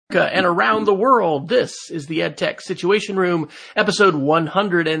And around the world, this is the EdTech Situation Room, episode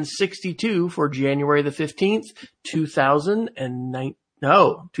 162 for January the 15th,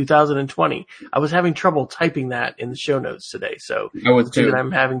 2020. I was having trouble typing that in the show notes today, so I was too.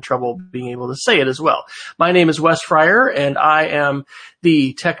 I'm having trouble being able to say it as well. My name is Wes Fryer, and I am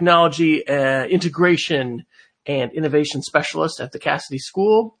the Technology Integration and Innovation Specialist at the Cassidy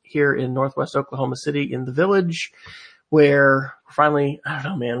School here in Northwest Oklahoma City in the Village, where finally, I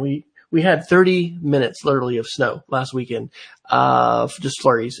don't know, man, we had 30 minutes literally of snow last weekend, just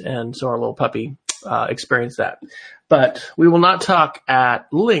flurries. And so our little puppy, experienced that. But we will not talk at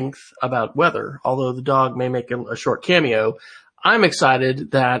length about weather, although the dog may make a short cameo. I'm excited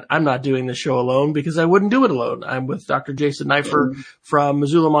that I'm not doing the show alone because I wouldn't do it alone. I'm with Dr. Jason Neiffer from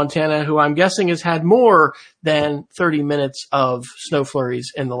Missoula, Montana, who I'm guessing has had more than 30 minutes of snow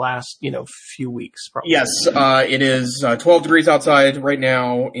flurries in the last, few weeks. Probably. Yes, it is 12 degrees outside right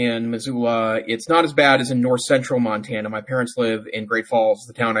now in Missoula. It's not as bad as in north central Montana. My parents live in Great Falls,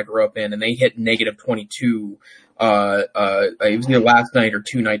 the town I grew up in, and they hit negative 22. It was either last night or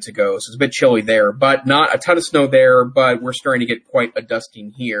 2 nights ago, so it's a bit chilly there, but not a ton of snow there, but we're starting to get quite a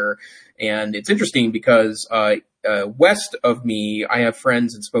dusting here. And it's interesting because, west of me, I have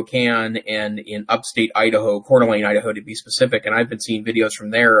friends in Spokane and in upstate Idaho, Coeur d'Alene, Idaho to be specific, and I've been seeing videos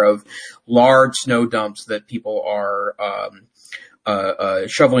from there of large snow dumps that people are,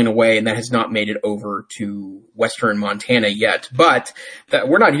 shoveling away, and that has not made it over to western Montana yet. But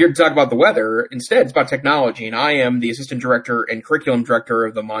we're not here to talk about the weather. Instead, it's about technology, and I am the assistant director and curriculum director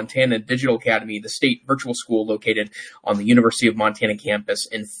of the Montana Digital Academy, the state virtual school located on the University of Montana campus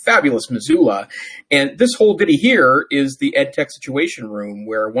in fabulous Missoula. And this whole ditty here is the EdTech Situation Room,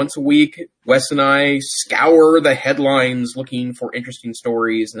 where once a week, Wes and I scour the headlines looking for interesting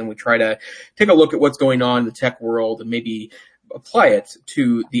stories, and then we try to take a look at what's going on in the tech world and maybe apply it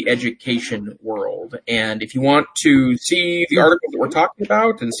to the education world. And if you want to see the articles that we're talking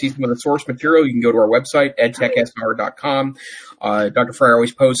about and see some of the source material, you can go to our website, edtechsr.com. Dr. Fryer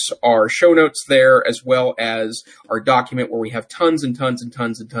always posts our show notes there, as well as our document where we have tons and tons and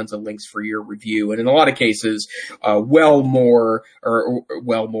tons and tons of links for your review. And in a lot of cases, way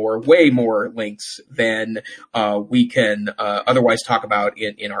more links than we can otherwise talk about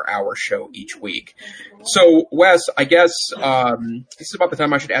in our hour show each week. So, Wes, I guess this is about the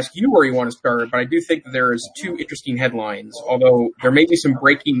time I should ask you where you want to start, but I do think that there is 2 interesting headlines, although there may be some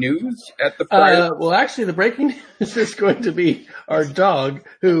breaking news at the Friday. Well, actually, the breaking news is going to be our dog,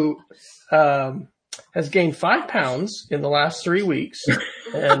 who has gained 5 pounds in the last 3 weeks,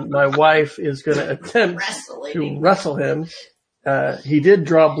 and my wife is going to attempt to wrestle him. He did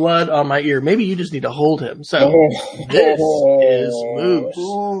draw blood on my ear. Maybe you just need to hold him. So this is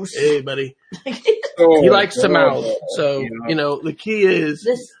Moose. Hey, buddy. He likes to mouth. So, the key is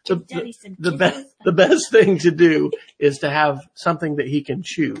the best thing to do is to have something that he can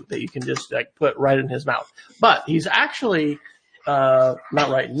chew, that you can just put right in his mouth. But he's actually, not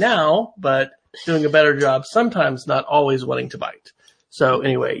right now, but doing a better job sometimes, not always wanting to bite. So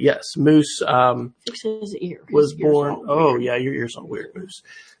anyway, yes, Moose, his ear. was born. Oh yeah, your ear's all weird, Moose.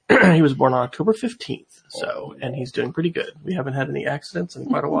 He was born on October 15th. So, and he's doing pretty good. We haven't had any accidents in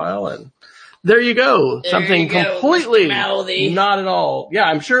quite a while, and there you go. Something completely not at all. Yeah,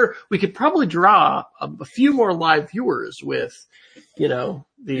 I'm sure we could probably draw a few more live viewers with,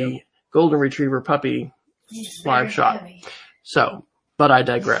 the golden retriever puppy live shot. Heavy. So, but I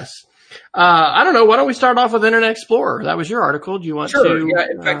digress. I don't know. Why don't we start off with Internet Explorer? That was your article. Do you want to? Sure. Yeah.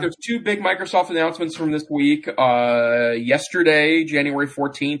 In fact, there's 2 big Microsoft announcements from this week. Yesterday, January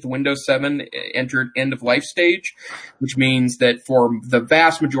 14th, Windows 7 entered end of life stage, which means that for the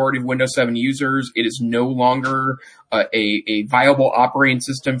vast majority of Windows 7 users, it is no longer a viable operating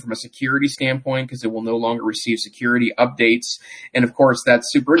system from a security standpoint, because it will no longer receive security updates. And of course,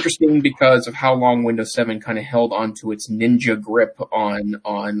 that's super interesting because of how long Windows 7 kind of held onto its ninja grip on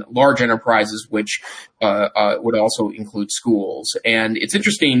large enterprises, which would also include schools. And it's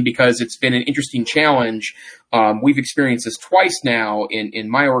interesting because it's been an interesting challenge. We've experienced this twice now in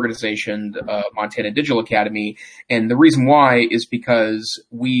my organization, Montana Digital Academy. And the reason why is because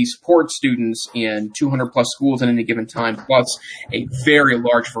we support students in 200 plus schools at any given time, plus a very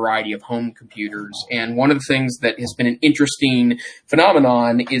large variety of home computers. And one of the things that has been an interesting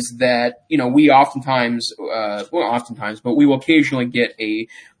phenomenon is that, we oftentimes, but we will occasionally get a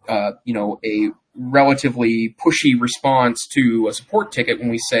relatively pushy response to a support ticket when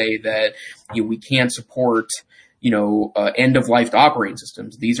we say that we can't support end of life operating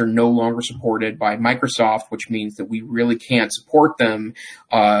systems. These are no longer supported by Microsoft, which means that we really can't support them,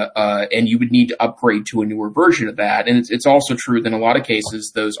 and you would need to upgrade to a newer version of that. And it's also true that in a lot of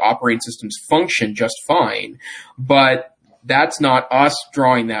cases, those operating systems function just fine, but that's not us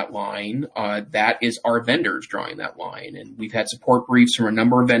drawing that line. That is our vendors drawing that line. And we've had support briefs from a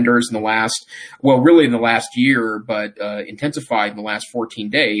number of vendors in the last year, but intensified in the last 14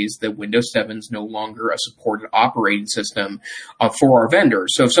 days, that Windows 7 is no longer a supported operating system for our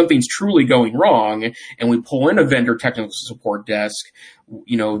vendors. So if something's truly going wrong and we pull in a vendor technical support desk,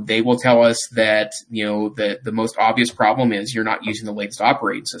 they will tell us that, the most obvious problem is you're not using the latest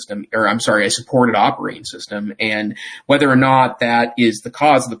operating system, a supported operating system. And whether or not that is the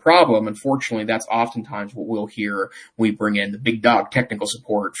cause of the problem, unfortunately, that's oftentimes what we'll hear when we bring in the big dog technical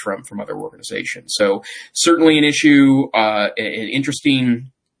support from other organizations. So certainly an issue, an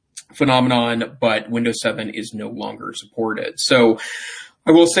interesting phenomenon, but Windows 7 is no longer supported. So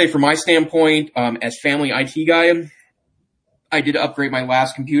I will say, from my standpoint, as family IT guy, I did upgrade my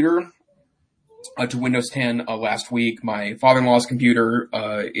last computer to Windows 10 last week. My father-in-law's computer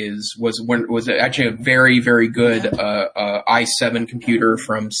was actually a very, very good i7 computer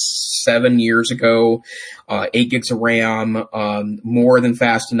from 7 years ago, 8 gigs of RAM, more than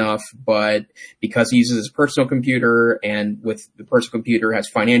fast enough, but because he uses his personal computer, and with the personal computer has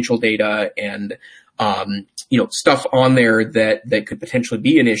financial data and stuff on there that could potentially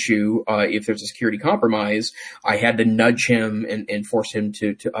be an issue if there's a security compromise, I had to nudge him and force him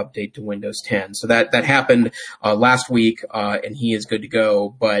to update to Windows 10. So that happened last week, and he is good to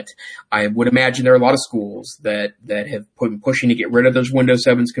go. But I would imagine there are a lot of schools that have been pushing to get rid of those Windows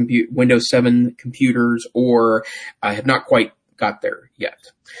 7 computers, or have not quite got there yet.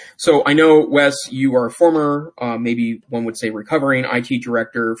 So I know, Wes, you are a former, maybe one would say recovering IT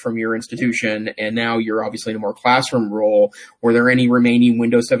director from your institution, and now you're obviously in a more classroom role. Were there any remaining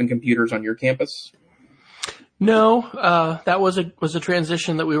Windows 7 computers on your campus? No, that was a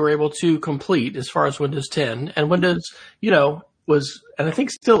transition that we were able to complete as far as Windows 10. And Windows, was, and I think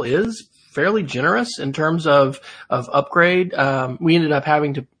still is, fairly generous in terms of upgrade. We ended up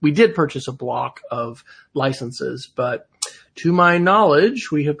we did purchase a block of licenses, but to my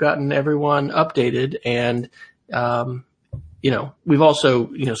knowledge, we have gotten everyone updated, and, we've also,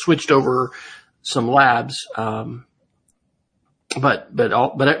 switched over some labs. But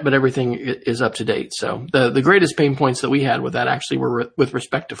everything is up to date. So the greatest pain points that we had with that actually were with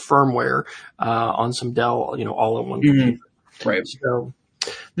respect to firmware, on some Dell, all in one computer. Right. So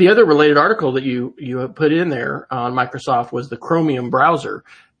the other related article that you put in there on Microsoft was the Chromium browser,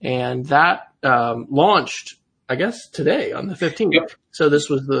 and that, launched, I guess, today on the 15th. Yep. So this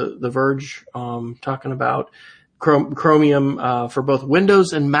was the Verge, talking about Chromium, for both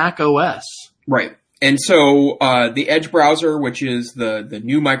Windows and Mac OS. Right. And so the Edge browser, which is the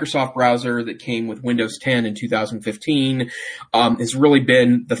new Microsoft browser that came with Windows 10 in 2015, has really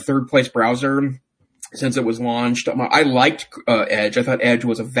been the third place browser since it was launched. I liked Edge. I thought Edge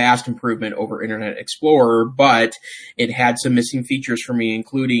was a vast improvement over Internet Explorer, but it had some missing features for me,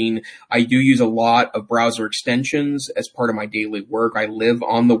 including I do use a lot of browser extensions as part of my daily work. I live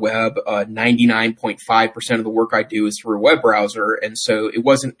on the web. 99.5% of the work I do is through a web browser, and so it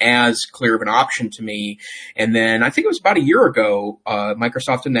wasn't as clear of an option to me. And then I think it was about a year ago,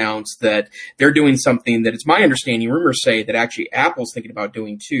 Microsoft announced that they're doing something that, it's my understanding, rumors say that actually Apple's thinking about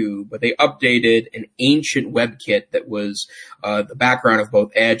doing too, but they updated an ancient WebKit that was the background of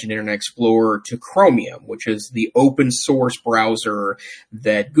both Edge and Internet Explorer to Chromium, which is the open source browser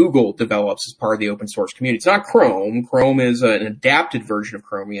that Google develops as part of the open source community. It's not Chrome. Chrome is an adapted version of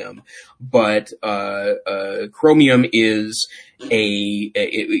Chromium, but Chromium is you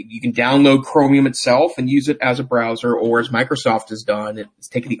can download Chromium itself and use it as a browser, or as Microsoft has done, it's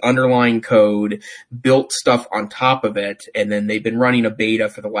taken the underlying code, built stuff on top of it, and then they've been running a beta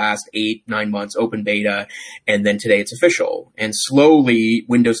for the last 8-9 months, open beta, and then today it's official. And slowly,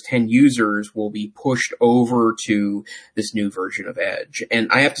 Windows 10 users will be pushed over to this new version of Edge.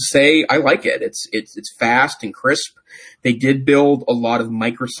 And I have to say, I like it. It's fast and crisp. They did build a lot of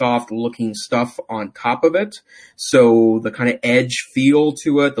Microsoft-looking stuff on top of it, so the kind of Edge feel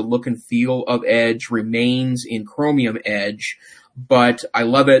to it, the look and feel of Edge remains in Chromium Edge, but I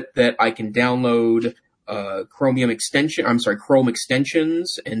love it that I can download Chrome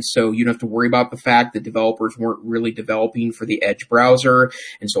extensions. And so you don't have to worry about the fact that developers weren't really developing for the Edge browser.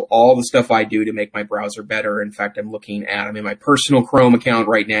 And so all the stuff I do to make my browser better, in fact, I'm in my personal Chrome account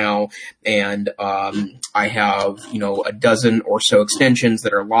right now, and I have, a dozen or so extensions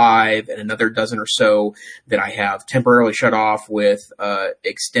that are live and another dozen or so that I have temporarily shut off with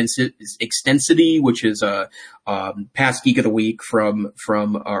Extensity, which is a past Geek of the Week from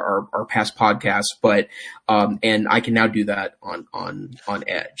our past podcasts, but and I can now do that on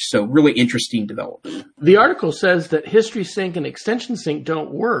Edge. So really interesting development. The article says that History Sync and Extension Sync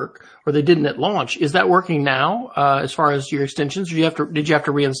don't work, or they didn't at launch. Is that working now as far as your extensions? Or did you have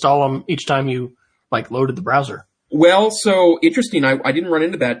to reinstall them each time you loaded the browser? Well, so interesting. I didn't run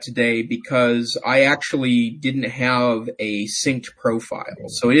into that today because I actually didn't have a synced profile.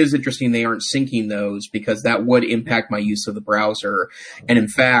 So it is interesting they aren't syncing those because that would impact my use of the browser. And in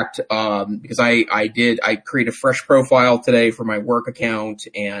fact, because I created a fresh profile today for my work account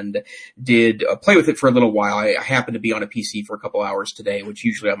and did play with it for a little while. I happened to be on a PC for a couple hours today, which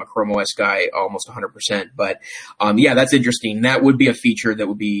usually I'm a Chrome OS guy almost 100%. But yeah, that's interesting. That would be a feature that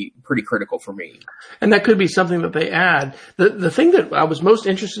would be pretty critical for me. And that could be something that they add. The thing that I was most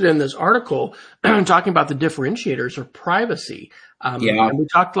interested in this article, talking about the differentiators of privacy. And we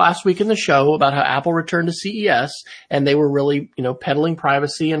talked last week in the show about how Apple returned to CES and they were really, peddling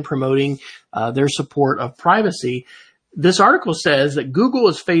privacy and promoting their support of privacy. This article says that Google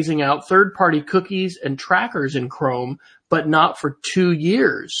is phasing out third-party cookies and trackers in Chrome, but not for 2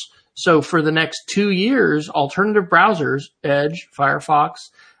 years. So for the next 2 years, alternative browsers, Edge, Firefox,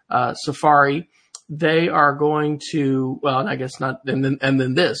 Safari, they are going to, well, and I guess not, and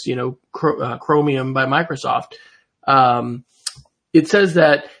then this, Chromium by Microsoft. It says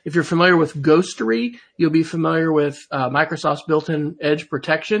that if you're familiar with Ghostery, you'll be familiar with Microsoft's built-in Edge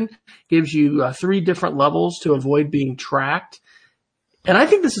protection. Gives you 3 different levels to avoid being tracked. And I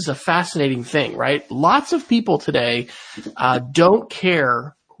think this is a fascinating thing, right? Lots of people today don't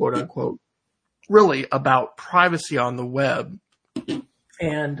care, quote unquote, really about privacy on the web.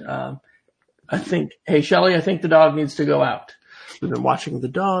 And I think, hey, Shelley, I think the dog needs to go out. We've been watching the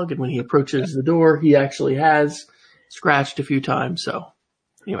dog, and when he approaches the door, he actually has scratched a few times. So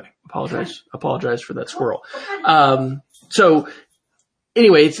anyway, apologize for that squirrel. So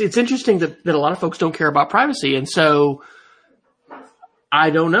anyway, it's interesting that a lot of folks don't care about privacy. And so I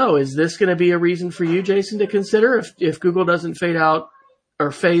don't know, is this going to be a reason for you, Jason, to consider if Google doesn't phase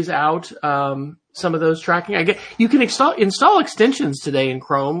out some of those tracking? I get you can install extensions today in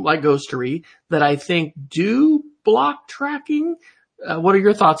Chrome like Ghostery that I think do block tracking. What are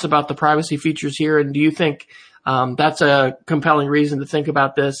your thoughts about the privacy features here? And do you think that's a compelling reason to think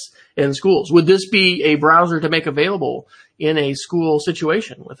about this in schools? Would this be a browser to make available in a school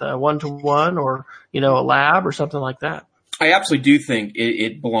situation with a one-to-one or a lab or something like that? I absolutely do think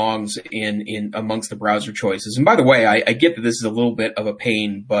it belongs in amongst the browser choices. And by the way, I get that this is a little bit of a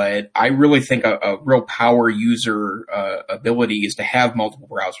pain, but I really think a real power user ability is to have multiple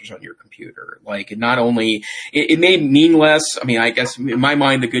browsers on your computer. Like, not only it may mean less. I mean, I guess in my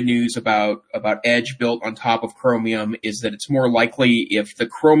mind, the good news about Edge built on top of Chromium is that it's more likely if the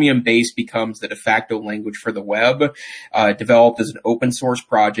Chromium base becomes the de facto language for the web, developed as an open source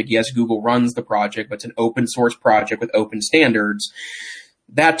project. Yes, Google runs the project, but it's an open source project with open standards.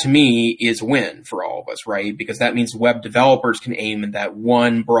 That to me is a win for all of us, right? Because that means web developers can aim at that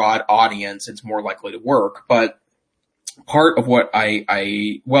one broad audience. It's more likely to work. But part of what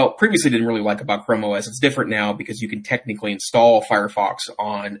I previously didn't really like about Chrome OS, it's different now because you can technically install Firefox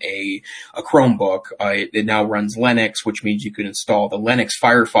on a Chromebook. It now runs Linux, which means you can install the Linux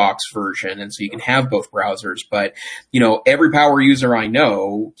Firefox version, and so you can have both browsers. But, every power user I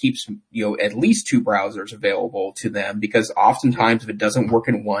know keeps, at least 2 browsers available to them because oftentimes if it doesn't work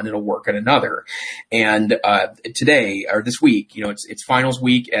in one, it'll work in another. And today, or this week, it's finals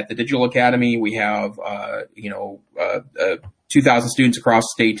week at the Digital Academy. We have, 2,000 students across the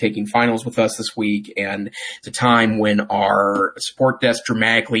state taking finals with us this week, and it's a time when our support desk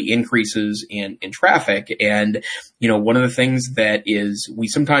dramatically increases in traffic. And, one of the things that is, we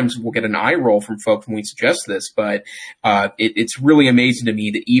sometimes will get an eye roll from folks when we suggest this, but it's really amazing to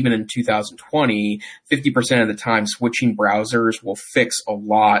me that even in 2020, 50% of the time switching browsers will fix a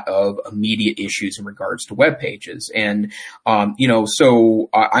lot of immediate issues in regards to web pages. And, so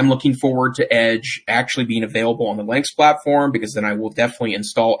I'm looking forward to Edge actually being available on the Linux platform, because then I will definitely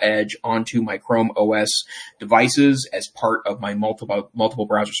install Edge onto my Chrome OS devices as part of my multiple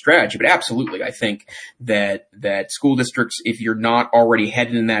browser strategy. But absolutely, I think that school districts, if you're not already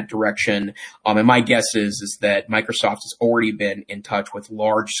headed in that direction, and my guess is that Microsoft has already been in touch with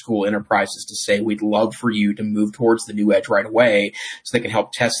large school enterprises to say, we'd love for you to move towards the new Edge right away so they can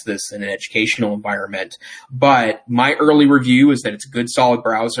help test this in an educational environment. But my early review is that it's a good, solid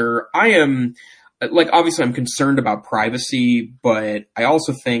browser. Obviously I'm concerned about privacy, but I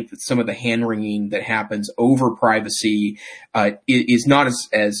also think that some of the hand-wringing that happens over privacy is not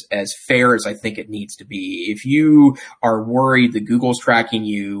as fair as I think it needs to be. If you are worried that Google's tracking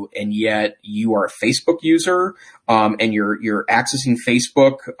you and yet you are a Facebook user, and you're accessing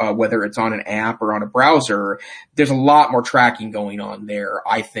Facebook, whether it's on an app or on a browser, there's a lot more tracking going on there,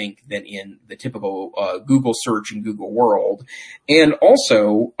 I think, than in the typical Google search and Google world. And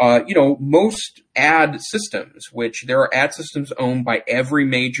also, most ad systems, which there are ad systems owned by every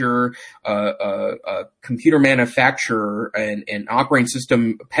major computer manufacturer and operating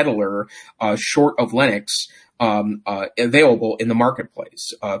system peddler, short of Linux, available in the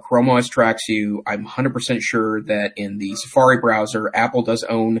marketplace. Chrome OS tracks you. I'm 100% sure that in the Safari browser, Apple does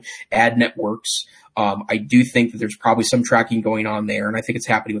own ad networks. I do think that there's probably some tracking going on there, and I think it's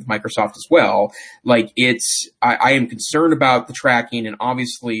happening with Microsoft as well. I am concerned about the tracking, and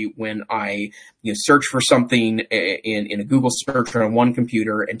obviously when I search for something in a Google search on one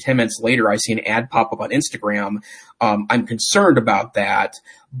computer, and 10 minutes later I see an ad pop up on Instagram, I'm concerned about that.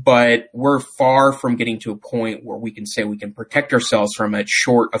 But we're far from getting to a point where we can say we can protect ourselves from it,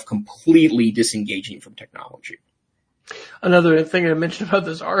 short of completely disengaging from technology. Another thing I mentioned about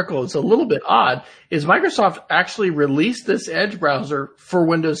this article, it's a little bit odd, is Microsoft actually released this Edge browser for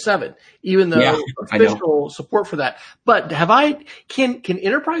Windows 7, even though official support for that. But can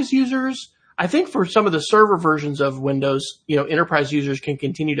enterprise users, I think for some of the server versions of Windows, enterprise users can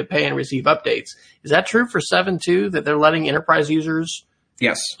continue to pay and receive updates. Is that true for 7 too, that they're letting enterprise users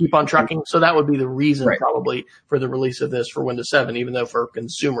keep on trucking? So that would be the reason probably for the release of this for Windows 7, even though for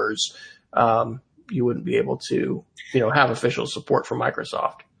consumers, you wouldn't be able to, have official support from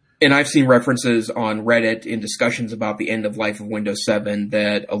Microsoft. And I've seen references on Reddit in discussions about the end of life of Windows 7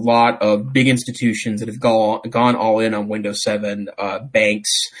 that a lot of big institutions that have gone all in on Windows 7,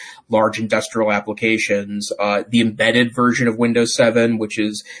 banks, large industrial applications, the embedded version of Windows 7, which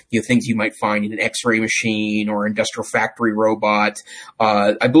is things you might find in an X-ray machine or industrial factory robot.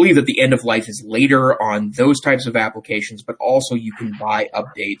 I believe that the end of life is later on those types of applications, but also you can buy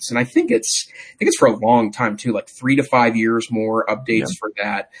updates. And I think it's for a long time too, like 3 to 5 years more updates for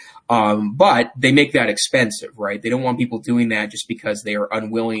that. But they make that expensive, right? They don't want people doing that just because they are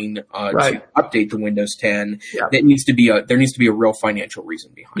unwilling to update to Windows 10. Yeah. There needs to be a real financial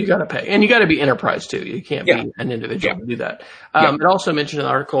reason behind it. You got to pay, and you got to be enterprise too. You can't be an individual to do that. It also mentioned in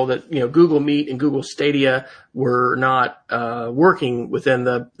an article that Google Meet and Google Stadia were not working within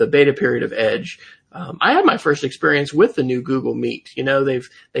the beta period of Edge. I had my first experience with the new Google Meet.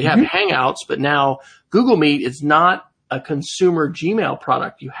 They have Hangouts, but now Google Meet is not a consumer Gmail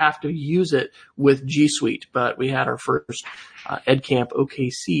product. You have to use it with G Suite. But we had our first EdCamp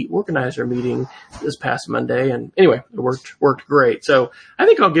OKC organizer meeting this past Monday, and anyway, it worked great. So I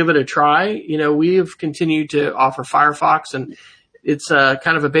think I'll give it a try. We've continued to offer Firefox, and it's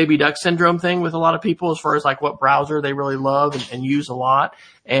kind of a baby duck syndrome thing with a lot of people as far as like what browser they really love and use a lot.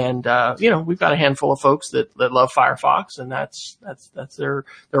 And, we've got a handful of folks that love Firefox, and that's their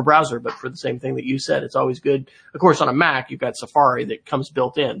browser. But for the same thing that you said, it's always good. Of course, on a Mac, you've got Safari that comes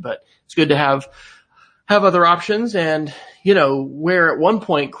built in, but it's good to have other options. And, where at one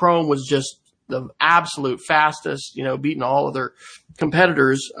point Chrome was just the absolute fastest, beating all other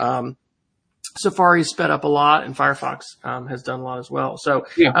competitors, Safari sped up a lot, and Firefox has done a lot as well. So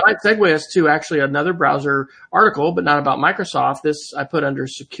I might segue us to actually another browser article, but not about Microsoft. This I put under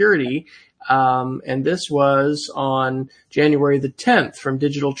security, and this was on January the 10th from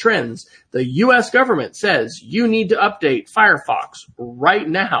Digital Trends. The U.S. government says you need to update Firefox right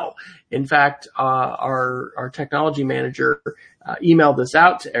now. In fact, our technology manager emailed this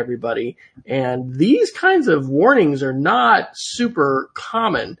out to everybody, and these kinds of warnings are not super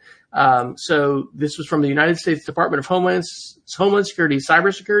common. So this was from the United States Department of Homeland Security,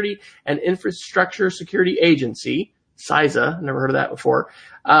 Cybersecurity and Infrastructure Security Agency, CISA, never heard of that before,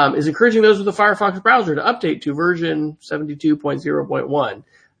 is encouraging those with a Firefox browser to update to version 72.0.1.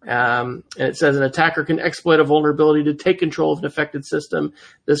 And it says an attacker can exploit a vulnerability to take control of an affected system.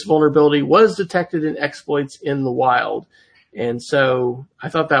 This vulnerability was detected in exploits in the wild. And so I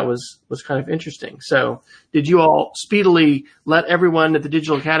thought that was kind of interesting. So did you all speedily let everyone at the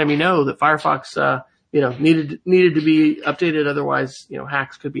Digital Academy know that Firefox needed to be updated. Otherwise,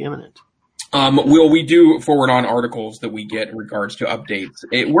 hacks could be imminent. We do forward on articles that we get in regards to updates.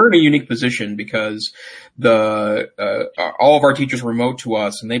 We're in a unique position because all of our teachers are remote to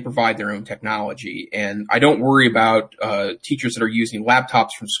us and they provide their own technology. And I don't worry about teachers that are using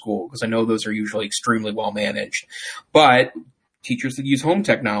laptops from school because I know those are usually extremely well managed. But teachers that use home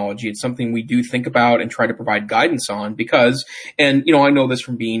technology, it's something we do think about and try to provide guidance on because, and, I know this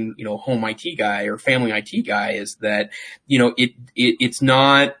from being, home IT guy or family IT guy is that, it's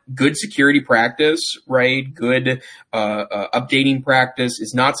not good security practice, right? Good, updating practice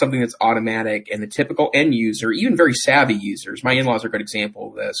is not something that's automatic, and the typical end user, even very savvy users, my in-laws are a good example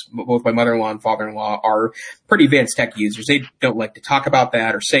of this. Both my mother-in-law and father-in-law are pretty advanced tech users. They don't like to talk about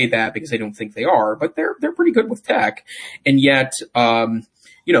that or say that because they don't think they are, but they're pretty good with tech. And yet,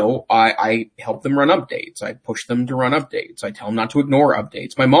 I help them run updates. I push them to run updates. I tell them not to ignore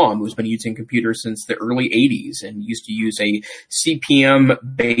updates. My mom, who's been using computers since the early 80s and used to use a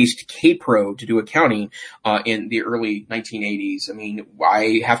CP/M-based K-Pro to do accounting in the early 1980s. I mean,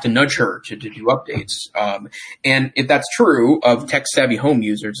 I have to nudge her to do updates. And if that's true of tech-savvy home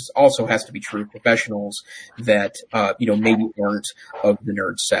users, it also has to be true of professionals that, maybe aren't of the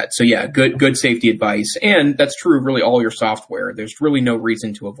nerd set. So yeah, good safety advice. And that's true of really all your software. There's really no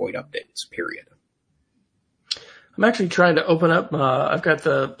reason to avoid updates, period. I'm actually trying to open up, I've got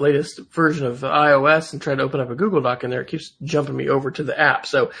the latest version of iOS and trying to open up a Google Doc in there. It keeps jumping me over to the app.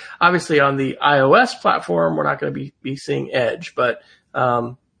 So obviously on the iOS platform, we're not going to be seeing Edge, but,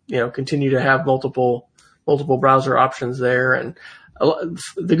 continue to have multiple browser options there. And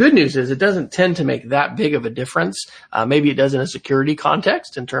the good news is it doesn't tend to make that big of a difference. Maybe it does in a security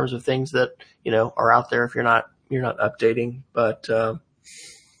context in terms of things that, are out there if you're not updating, but,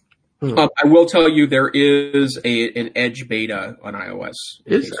 I will tell you there is an Edge beta on iOS.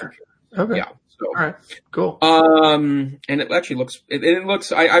 Is there? Okay. Yeah. So, all right. Cool. And it actually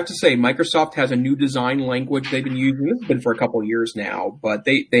looks, I have to say, Microsoft has a new design language they've been using. This has been for a couple of years now, but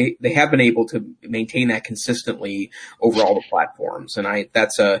they have been able to maintain that consistently over all the platforms. And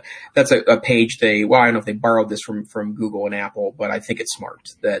that's a page I don't know if they borrowed this from Google and Apple, but I think it's smart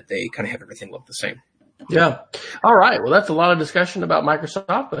that they kind of have everything look the same. Yeah. All right. Well, that's a lot of discussion about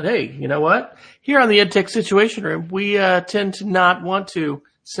Microsoft, but hey, you know what? Here on the EdTech Situation Room, we tend to not want to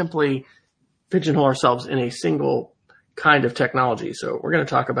simply pigeonhole ourselves in a single kind of technology. So we're going to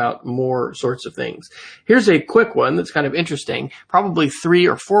talk about more sorts of things. Here's a quick one that's kind of interesting. Probably 3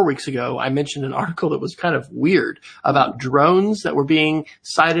 or 4 weeks ago, I mentioned an article that was kind of weird about drones that were being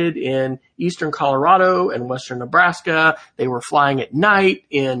sighted in eastern Colorado and western Nebraska. They were flying at night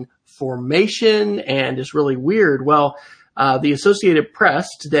in formation and is really weird. Well, the Associated Press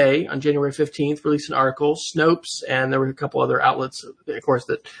today on January 15th released an article, Snopes, and there were a couple other outlets, of course,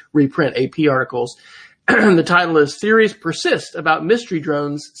 that reprint AP articles. The title is Theories Persist About Mystery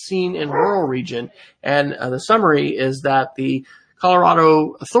Drones Seen in Rural Region. And the summary is that the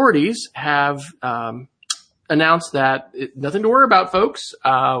Colorado authorities have announced that nothing to worry about, folks.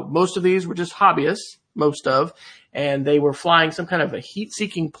 Most of these were just hobbyists, and they were flying some kind of a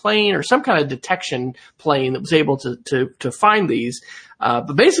heat-seeking plane or some kind of detection plane that was able to find these.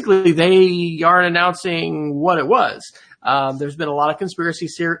 But basically, they aren't announcing what it was. There's been a lot of conspiracy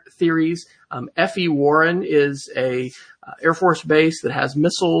theories. F.E. Warren is a Air Force base that has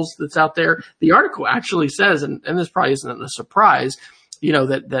missiles that's out there. The article actually says, and this probably isn't a surprise,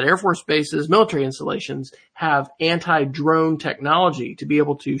 that Air Force bases, military installations have anti-drone technology to be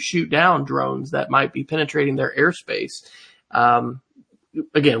able to shoot down drones that might be penetrating their airspace.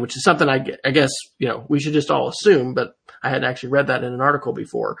 Again, which is something I guess, we should just all assume, but I hadn't actually read that in an article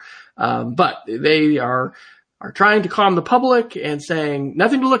before. But they are trying to calm the public and saying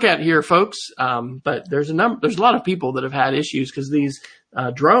nothing to look at here, folks. But there's a lot of people that have had issues because these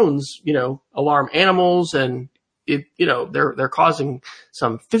drones, alarm animals and they're causing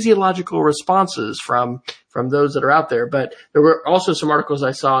some physiological responses from those that are out there. But there were also some articles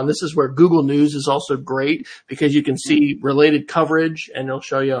I saw, and this is where Google News is also great because you can see related coverage and it'll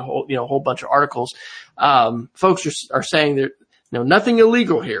show you a whole bunch of articles. Folks are saying that, nothing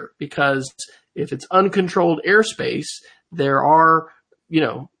illegal here because if it's uncontrolled airspace, there are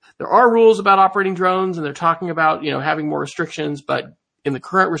rules about operating drones and they're talking about, having more restrictions, but in the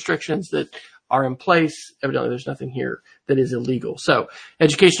current restrictions that are in place, evidently there's nothing here that is illegal. So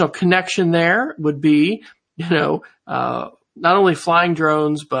educational connection there would be, not only flying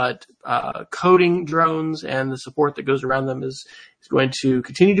drones, but coding drones and the support that goes around them is going to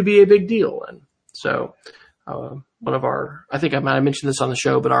continue to be a big deal. And so I think I might have mentioned this on the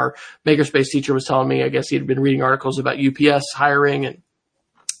show, but our makerspace teacher was telling me, I guess he'd been reading articles about UPS hiring and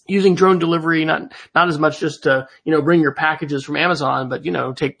using drone delivery, not as much just to, bring your packages from Amazon, but,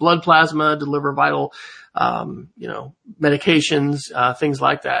 take blood plasma, deliver vital, medications, things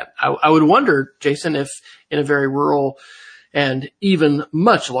like that. I would wonder, Jason, if in a very rural and even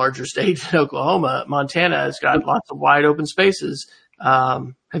much larger state in Oklahoma, Montana has got lots of wide open spaces.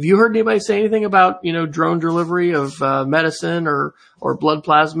 Have you heard anybody say anything about, drone delivery of, medicine or blood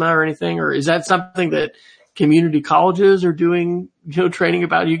plasma or anything? Or is that something that community colleges are doing, training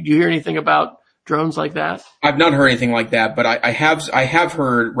about? Do you hear anything about drones like that? I've not heard anything like that, but I have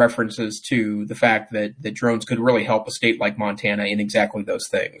heard references to the fact that drones could really help a state like Montana in exactly those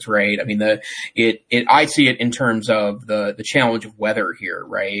things, right? I mean, I see it in terms of the challenge of weather here,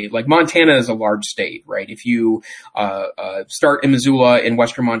 right? Like Montana is a large state, right? If you, start in Missoula in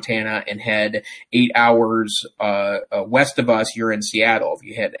western Montana and head 8 hours, west of us, you're in Seattle. If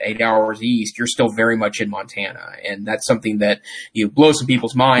you head 8 hours east, you're still very much in Montana. And that's something that blows some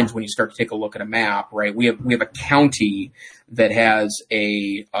people's minds when you start to take a look at a map, right? We have a county that has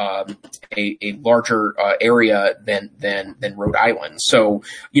a larger area than Rhode Island. So,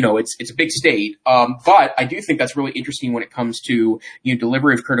 it's a big state. But I do think that's really interesting when it comes to,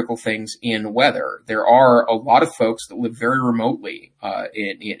 delivery of critical things in weather. There are a lot of folks that live very remotely,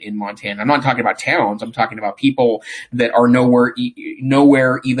 in Montana. I'm not talking about towns. I'm talking about people that are nowhere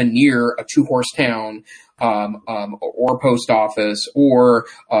even near a 2-horse town, or a post office, or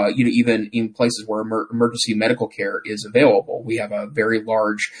even in places where emergency medical care is available. We have a very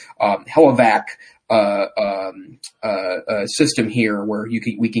large Helivac system here where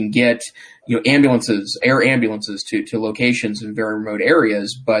we can get ambulances, air ambulances to locations in very remote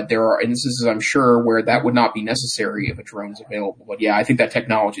areas. But there are instances, I'm sure, where that would not be necessary if a drone's available. But yeah, I think that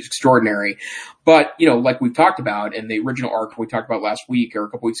technology is extraordinary. But, like we've talked about in the original article we talked about last week or a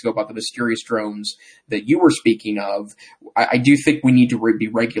couple weeks ago about the mysterious drones that you were speaking of, I do think we need to be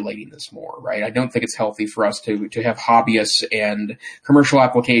regulating this more, right? I don't think it's healthy for us to have hobbyists and commercial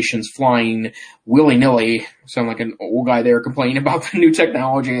applications flying willy-nilly. Sound like an old guy there complaining about the new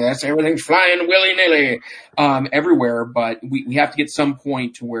technology. That's everything's flying willy-nilly everywhere. But we have to get some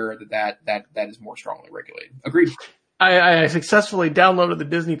point to where that is more strongly regulated. Agreed. I successfully downloaded the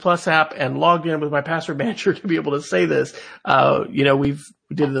Disney Plus app and logged in with my password manager to be able to say this. We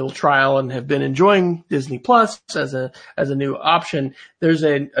did a little trial and have been enjoying Disney Plus as a new option. There's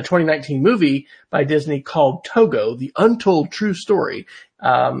a 2019 movie by Disney called Togo, The Untold True Story.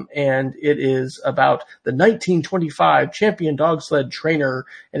 And it is about the 1925 champion dog sled trainer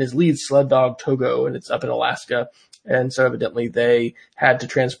and his lead sled dog Togo, and it's up in Alaska. And so evidently they had to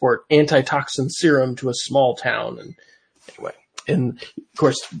transport antitoxin serum to a small town. And anyway, and of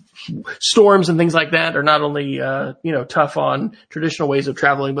course, storms and things like that are not only, tough on traditional ways of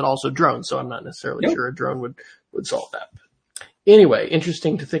traveling, but also drones. So I'm not necessarily sure a drone would solve that. Anyway,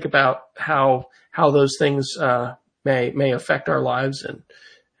 interesting to think about how those things, may affect our lives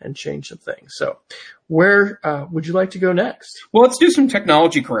and change some things. So where would you like to go next? Well, let's do some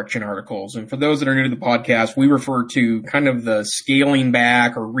technology correction articles. And for those that are new to the podcast, we refer to kind of the scaling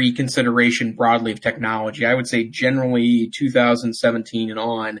back or reconsideration broadly of technology. I would say generally 2017 and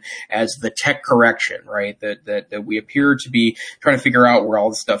on as the tech correction, right? That we appear to be trying to figure out where all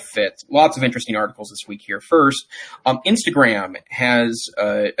this stuff fits. Lots of interesting articles this week here. First, Instagram has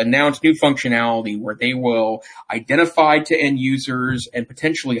announced new functionality where they will identify to end users and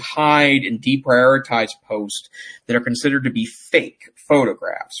potentially hide and deprioritize posts that are considered to be fake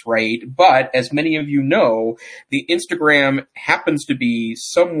photographs, right? But as many of you know, the Instagram happens to be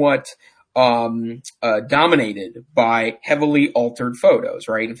somewhat dominated by heavily altered photos,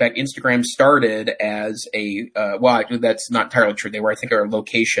 right? In fact, Instagram started as that's not entirely true. They were, I think, a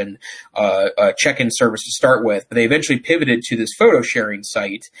location check-in service to start with, but they eventually pivoted to this photo sharing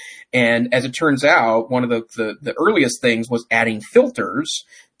site. And as it turns out, one of the earliest things was adding filters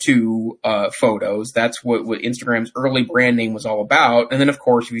to photos. That's what Instagram's early branding was all about. And then, of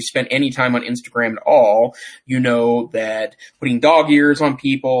course, if you spent any time on Instagram at all, you know that putting dog ears on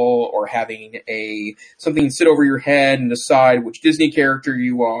people or having something sit over your head and decide which Disney character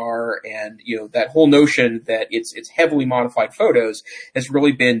you are, and that whole notion that it's heavily modified photos has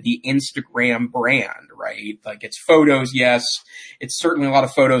really been the Instagram brand, right? Like, it's photos, yes. It's certainly a lot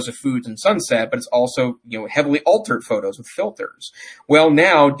of photos of foods and sunset, but it's also heavily altered photos with filters. Well,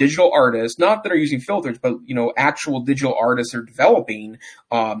 now digital artists, not that are using filters, but, actual digital artists are developing,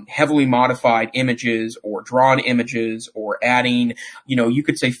 heavily modified images or drawn images or adding, you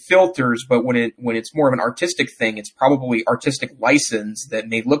could say filters, but when it's more of an artistic thing, it's probably artistic license that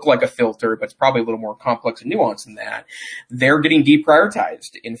may look like a filter, but it's probably a little more complex and nuanced than that. They're getting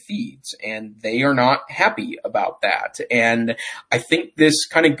deprioritized in feeds, and they are not happy about that. And I think this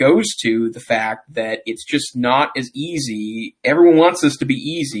kind of goes to the fact that it's just not as easy. Everyone wants this to be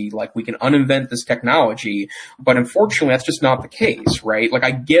easy, like we can uninvent this technology, but unfortunately that's just not the case, right? Like,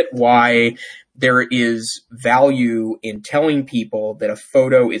 I get why there is value in telling people that a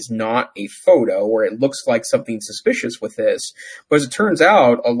photo is not a photo, or it looks like something suspicious with this. But as it turns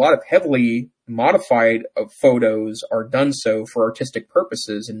out, a lot of heavily modified photos are done so for artistic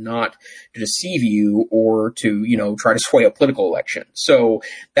purposes and not to deceive you or to, try to sway a political election. So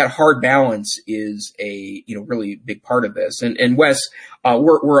that hard balance is a, really big part of this. And Wes,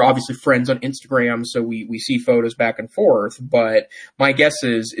 we're obviously friends on Instagram, so we see photos back and forth, but my guess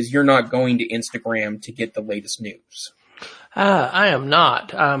is you're not going to Instagram to get the latest news. I am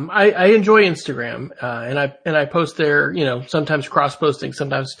not. I enjoy Instagram, and I post there, sometimes cross-posting,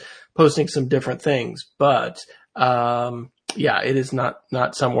 sometimes posting some different things, but, it is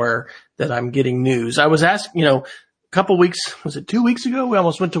not somewhere that I'm getting news. I was asked, a couple weeks, was it 2 weeks ago? We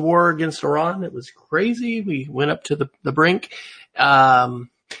almost went to war against Iran. It was crazy. We went up to the brink, and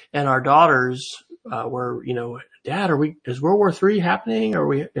our daughters, were, Dad, is World War III happening?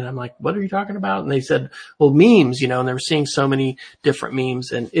 And I'm like, what are you talking about? And they said, well, memes, and they were seeing so many different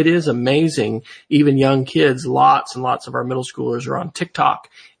memes, and it is amazing. Even young kids, lots and lots of our middle schoolers are on TikTok,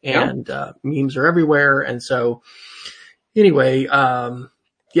 and, memes are everywhere. And so anyway,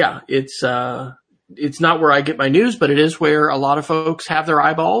 it's not where I get my news, but it is where a lot of folks have their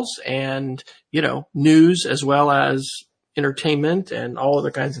eyeballs, and, news as well as entertainment and all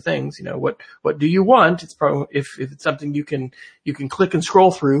other kinds of things. What do you want? It's probably, if it's something you can click and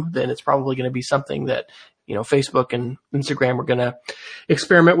scroll through, then it's probably going to be something that, Facebook and Instagram are going to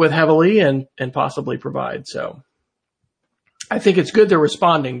experiment with heavily and possibly provide. So I think it's good they're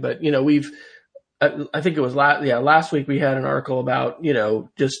responding, but, I think it was last week we had an article about,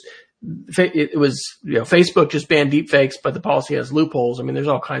 it was, Facebook just banned deepfakes, but the policy has loopholes. I mean, there's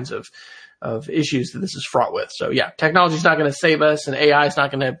all kinds of issues that this is fraught with. So technology is not going to save us, and AI is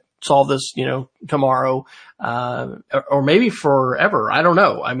not going to solve this, tomorrow, or maybe forever. I don't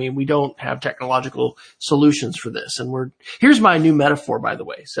know. I mean, we don't have technological solutions for this. And here's my new metaphor, by the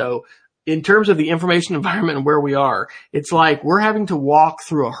way. So in terms of the information environment and where we are, it's like we're having to walk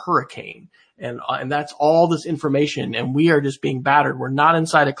through a hurricane. And that's all this information, and we are just being battered. We're not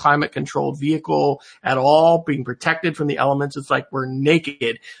inside a climate controlled vehicle at all, being protected from the elements. It's like we're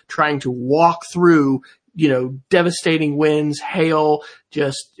naked trying to walk through, devastating winds, hail,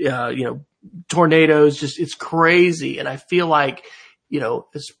 just, tornadoes, just, it's crazy. And I feel like,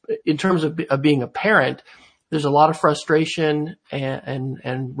 in terms of being a parent, there's a lot of frustration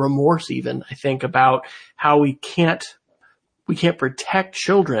and remorse even, I think, about how we can't protect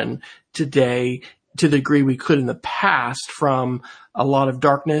children today to the degree we could in the past from a lot of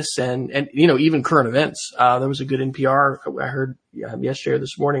darkness and even current events. There was a good NPR I heard yesterday or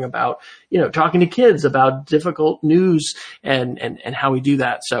this morning about, talking to kids about difficult news and how we do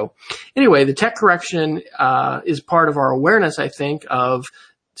that. So anyway, the tech correction, is part of our awareness, I think, of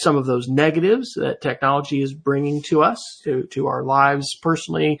some of those negatives that technology is bringing to us, to our lives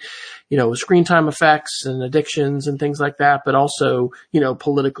personally, screen time effects and addictions and things like that, but also,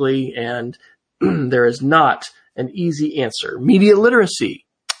 politically. And there is not an easy answer. Media literacy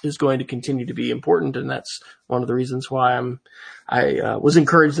is going to continue to be important. And that's one of the reasons why I was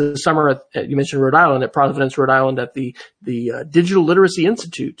encouraged this summer you mentioned Rhode Island, at Providence, Rhode Island, at the Digital Literacy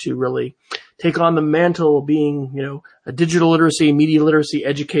Institute, to really take on the mantle of being, a digital literacy, media literacy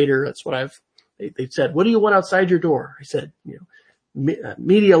educator. That's what they've said, what do you want outside your door? I said,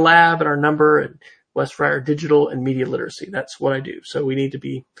 media lab at our number, and Wes Fryer Digital and Media Literacy. That's what I do. So we need to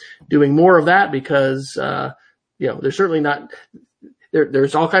be doing more of that because, there's certainly not,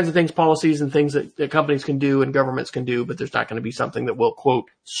 there's all kinds of things, policies and things that companies can do and governments can do, but there's not going to be something that will, quote,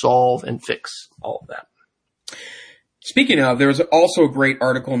 solve and fix all of that. Speaking of, there was also a great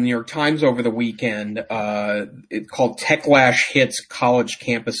article in the New York Times over the weekend, called Techlash Hits College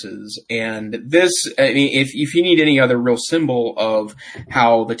Campuses. And this, if you need any other real symbol of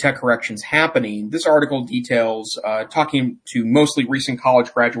how the tech correction's happening, this article details, talking to mostly recent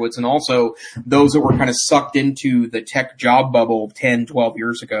college graduates and also those that were kind of sucked into the tech job bubble 10, 12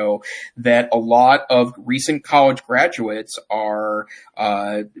 years ago, that a lot of recent college graduates are,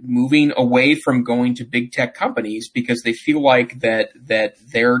 moving away from going to big tech companies because because they feel like that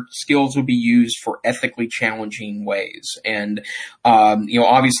their skills will be used for ethically challenging ways. And,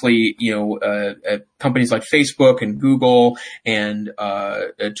 obviously, companies like Facebook and Google and,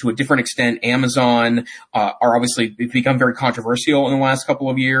 to a different extent, Amazon, are obviously become very controversial in the last couple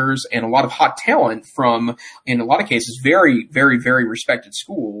of years, and a lot of hot talent from, in a lot of cases, very, very, very respected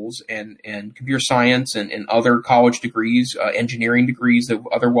schools and computer science and other college degrees, engineering degrees that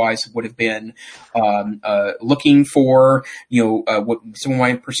otherwise would have been, looking for, what someone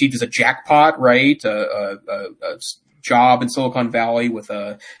might perceive as a jackpot, right? A job in Silicon Valley with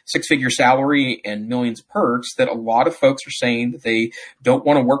a 6-figure salary and millions of perks, that a lot of folks are saying that they don't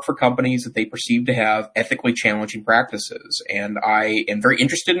want to work for companies that they perceive to have ethically challenging practices. And I am very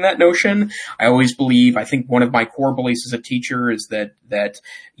interested in that notion. I think one of my core beliefs as a teacher is that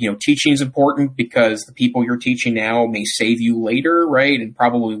teaching is important because the people you're teaching now may save you later, right? And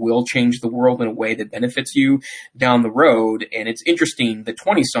probably will change the world in a way that benefits you down the road. And it's interesting that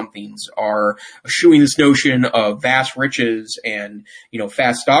 20-somethings are eschewing this notion of vast riches and,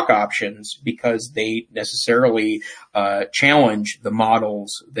 fast stock options because they necessarily challenge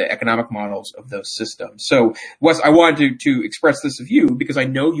the economic models of those systems. So, Wes, I wanted to express this of you because I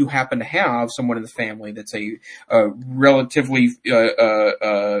know you happen to have someone in the family that's a relatively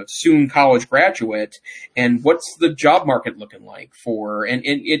soon college graduate. And what's the job market looking like for? And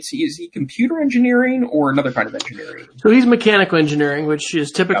is he computer engineering or another kind of engineering? So he's mechanical engineering, which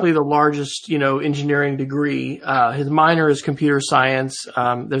is typically the largest, engineering degree. His minor is computer science.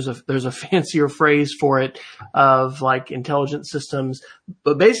 There's a fancier phrase for it of like intelligent systems,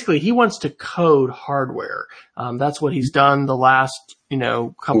 but basically he wants to code hardware. That's what he's done the last,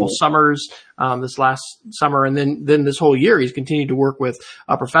 couple summers, this last summer. And then this whole year, he's continued to work with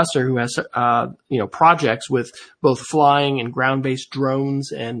a professor who has, projects with both flying and ground-based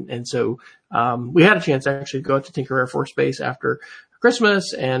drones. And so, we had a chance to actually go to Tinker Air Force Base after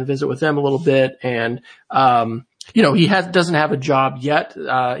Christmas and visit with them a little bit. And, he doesn't have a job yet.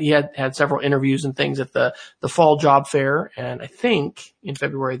 He had several interviews and things at the fall job fair. And I think in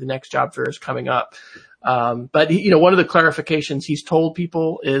February, the next job fair is coming up. But one of the clarifications he's told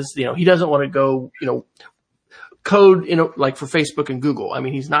people is, he doesn't want to go, code, like for Facebook and Google. I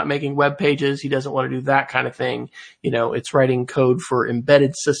mean, he's not making web pages. He doesn't want to do that kind of thing. It's writing code for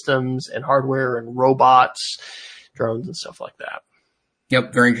embedded systems and hardware and robots, drones and stuff like that.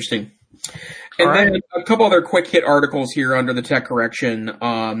 Yep. Very interesting. And then a couple other quick hit articles here under the tech correction.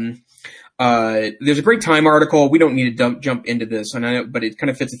 There's a great Time article. We don't need to jump into this, but it kind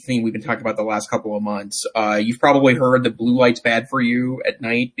of fits a theme we've been talking about the last couple of months. You've probably heard that blue light's bad for you at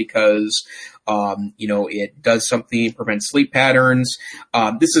night because, it does something, prevents sleep patterns.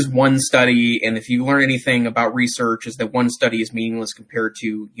 This is one study, and if you learn anything about research, is that one study is meaningless compared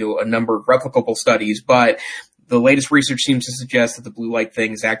to, a number of replicable studies, but the latest research seems to suggest that the blue light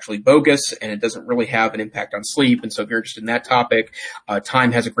thing is actually bogus and it doesn't really have an impact on sleep. And so if you're interested in that topic,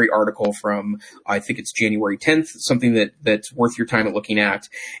 Time has a great article from, I think it's January 10th, something that's worth your time at looking at.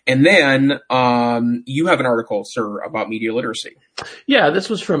 And then, you have an article, sir, about media literacy. Yeah, this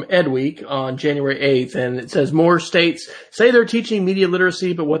was from EdWeek on January 8th, and it says more states say they're teaching media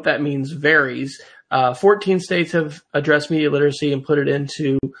literacy, but what that means varies. 14 states have addressed media literacy and put it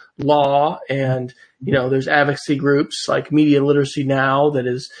into law. And, there's advocacy groups like Media Literacy Now that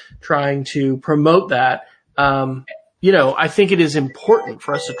is trying to promote that. I think it is important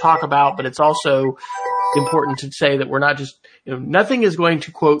for us to talk about, but it's also important to say that we're not just, nothing is going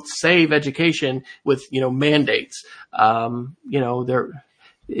to, quote, save education with, mandates.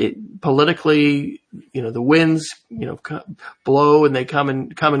 Politically, the winds, blow and they come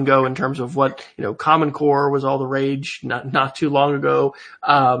and go in terms of what, Common Core was all the rage not too long ago.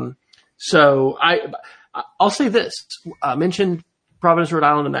 So I'll say this, mentioned Providence, Rhode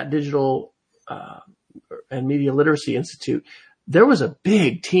Island and that digital, and media literacy institute. There was a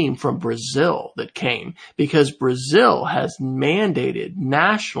big team from Brazil that came because Brazil has mandated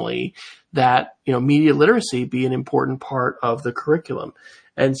nationally that, media literacy be an important part of the curriculum.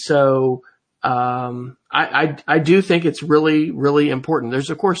 And so, I do think it's really, really important. There's,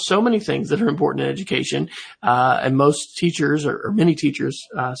 of course, so many things that are important in education. And most teachers or many teachers,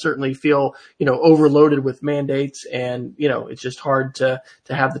 certainly feel, overloaded with mandates and, it's just hard to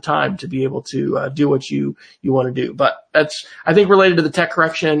have the time to be able to, do what you want to do. But that's, I think, related to the tech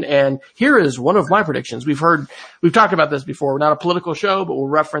correction. And here is one of my predictions. We've talked about this before. We're not a political show, but we'll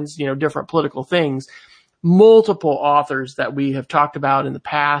reference, different political things. multiple authors that we have talked about in the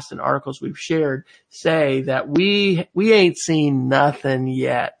past and articles we've shared say that we ain't seen nothing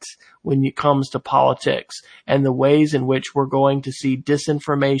yet when it comes to politics and the ways in which we're going to see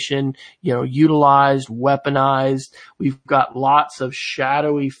disinformation, utilized, weaponized. We've got lots of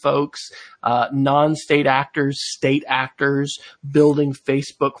shadowy folks, non-state actors, state actors building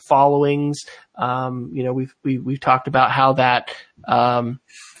Facebook followings. We've talked about how that,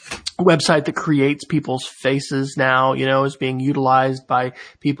 website that creates people's faces now, is being utilized by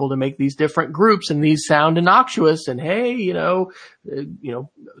people to make these different groups, and these sound innocuous and hey,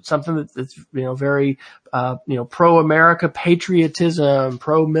 something that's very, pro-America patriotism,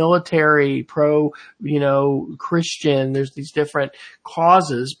 pro-military, Christian. There's these different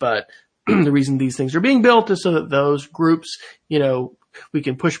causes, but the reason these things are being built is so that those groups, we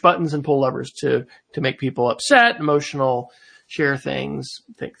can push buttons and pull levers to make people upset, emotional, share things,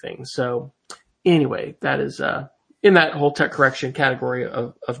 think things. So anyway, that is in that whole tech correction category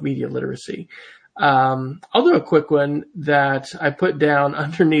of media literacy. I'll do a quick one that I put down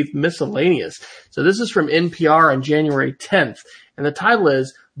underneath miscellaneous. So this is from NPR on January 10th, and the title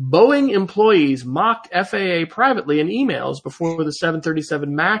is Boeing employees mocked FAA privately in emails before the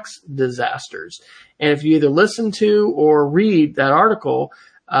 737 MAX disasters. And if you either listen to or read that article,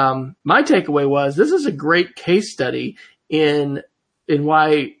 my takeaway was this is a great case study in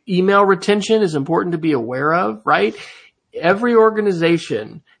why email retention is important to be aware of, right? Every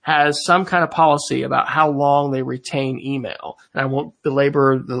organization has some kind of policy about how long they retain email. And I won't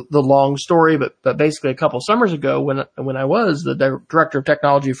belabor the long story, but basically a couple summers ago when I was the director of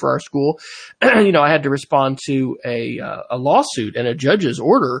technology for our school, I had to respond to a lawsuit and a judge's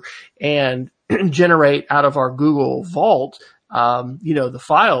order and generate out of our Google Vault, the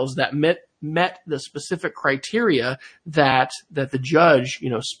files that met the specific criteria that the judge,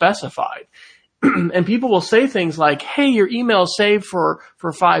 specified. And people will say things like, hey, your email is saved for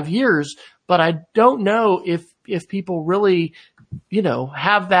 5 years, but I don't know if people really,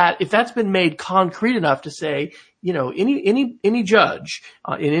 have that, if that's been made concrete enough to say, any judge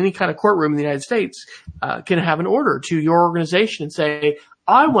in any kind of courtroom in the United States can have an order to your organization and say,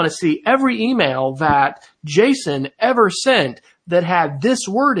 I want to see every email that Jason ever sent that had this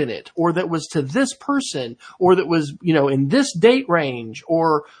word in it, or that was to this person, or that was, in this date range,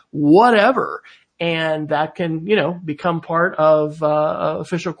 or whatever. And that can, become part of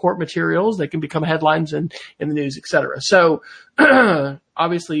official court materials. They can become headlines in the news, et cetera. So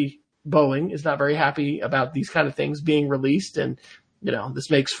obviously Boeing is not very happy about these kind of things being released. And, this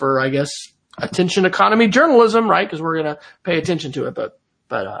makes for, I guess, attention economy journalism, right? Because we're going to pay attention to it. But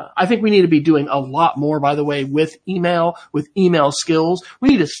I think we need to be doing a lot more, by the way, with email skills. We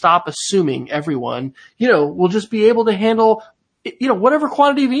need to stop assuming everyone, will just be able to handle, whatever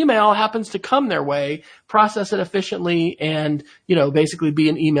quantity of email happens to come their way, process it efficiently, and, basically be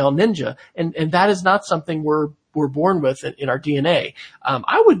an email ninja. And that is not something we're born with in our DNA.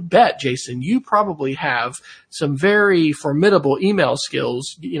 I would bet, Jason, you probably have some very formidable email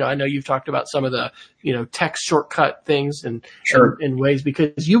skills. I know you've talked about some of the, text shortcut things and sure. in ways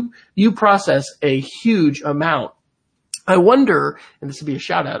because you process a huge amount. I wonder, and this would be a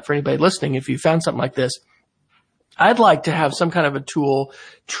shout out for anybody listening, if you found something like this, I'd like to have some kind of a tool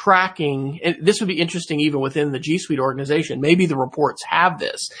tracking, and this would be interesting even within the G Suite organization. Maybe the reports have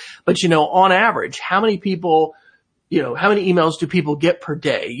this, but on average, how many people, how many emails do people get per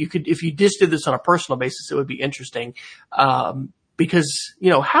day? You could, if you just did this on a personal basis, it would be interesting. Because,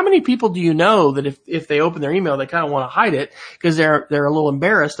 how many people do you know that if they open their email, they kind of want to hide it because they're a little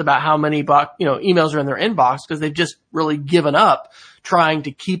embarrassed about how many, emails are in their inbox because they've just really given up trying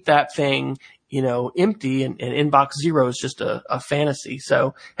to keep that thing empty and inbox zero is just a fantasy.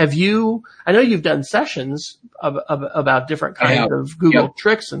 So I know you've done sessions about different kinds of Google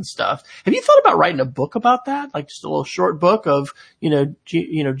tricks and stuff. Have you thought about writing a book about that? Like just a little short book of, Gmail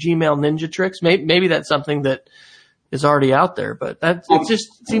ninja tricks? Maybe that's something that is already out there, but it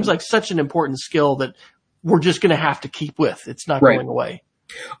just seems like such an important skill that we're just going to have to keep with. It's not going away.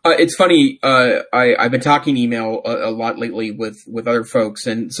 It's funny. I've been talking email a lot lately with other folks,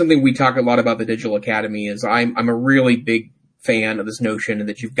 and something we talk a lot about the Digital Academy is I'm a really big fan of this notion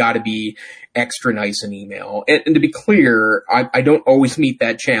that you've got to be extra nice in email. And to be clear, I don't always meet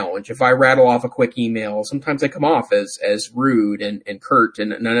that challenge. If I rattle off a quick email, sometimes I come off as rude and curt and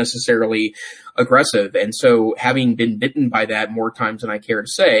not necessarily aggressive. And so having been bitten by that more times than I care to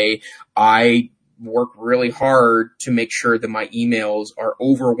say, I work really hard to make sure that my emails are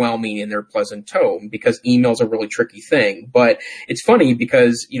overwhelming in their pleasant tone, because email's a really tricky thing. But it's funny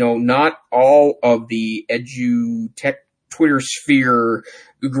because, not all of the edu tech Twitter sphere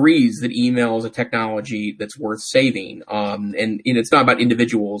agrees that email is a technology that's worth saving. And it's not about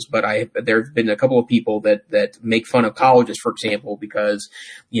individuals, but there have been a couple of people that make fun of colleges, for example, because,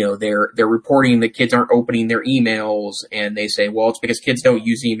 they're reporting that kids aren't opening their emails, and they say, well, it's because kids don't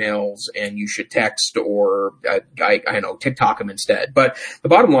use emails and you should text or, TikTok them instead. But the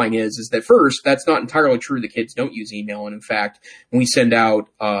bottom line is that first, that's not entirely true that kids don't use email. And in fact, when we send out,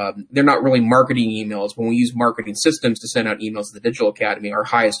 they're not really marketing emails. When we use marketing systems to send out emails to the Digital Academy, our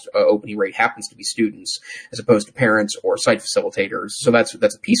highest opening rate happens to be students as opposed to parents or site facilitators. So that's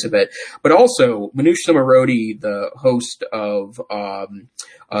a piece of it. But also, Manoush Zomorodi, the host of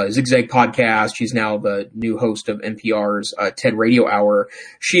Zigzag Podcast, she's now the new host of NPR's TED Radio Hour.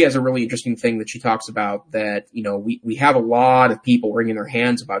 She has a really interesting thing that she talks about, that, we have a lot of people wringing their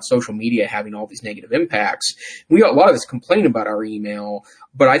hands about social media having all these negative impacts. We got a lot of us complain about our email,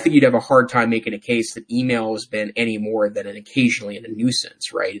 but I think you'd have a hard time making a case that email has been any more than occasionally a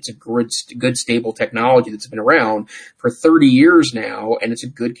nuisance, right? It's a good, stable technology that's been around for 30 years now, and it's a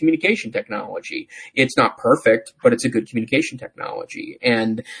good communication technology. It's not perfect, but it's a good communication technology.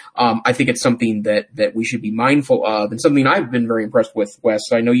 And I think it's something that we should be mindful of, and something I've been very impressed with, Wes.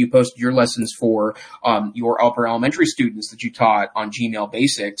 I know you posted your lessons for your upper elementary students that you taught on Gmail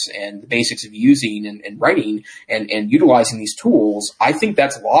basics and the basics of using and writing and utilizing these tools. I think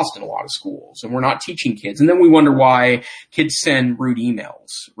that's lost in a lot of schools, and we're not teaching kids. And then we wonder why kids send rude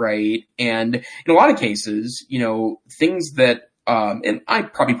emails, right? And in a lot of cases, things that and I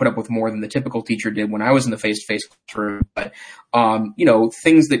probably put up with more than the typical teacher did when I was in the face-to-face classroom, but,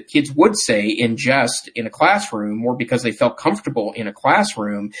 things that kids would say in jest in a classroom, or because they felt comfortable in a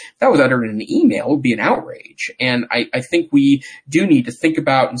classroom, if that was uttered in an email, it would be an outrage. And I think we do need to think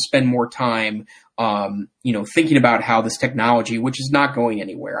about and spend more time thinking about how this technology, which is not going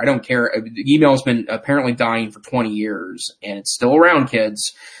anywhere. I don't care. Email has been apparently dying for 20 years, and it's still around,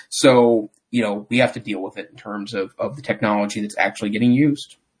 kids. So, we have to deal with it in terms of the technology that's actually getting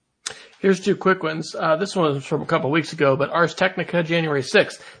used. Here's two quick ones. This one was from a couple of weeks ago, but Ars Technica, January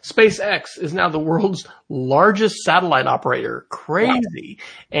 6th. SpaceX is now the world's largest satellite operator. Crazy.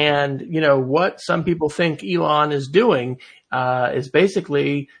 Wow. And, what some people think Elon is doing is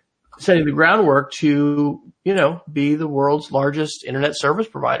basically setting the groundwork to, be the world's largest internet service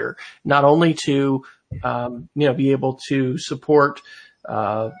provider, not only to, be able to support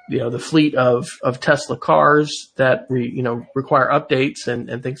the fleet of Tesla cars that require updates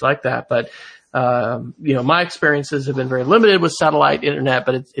and things like that. But, my experiences have been very limited with satellite internet,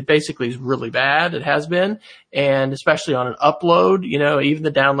 but it basically is really bad. It has been. And especially on an upload, even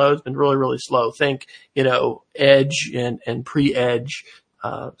the download's been really, really slow. Think, edge and pre-edge,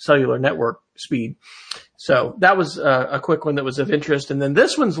 cellular network speed. So that was a quick one that was of interest. And then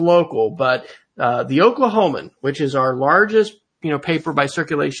this one's local, but, the Oklahoman, which is our largest paper by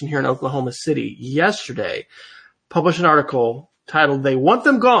circulation here in Oklahoma City, yesterday published an article titled, "They Want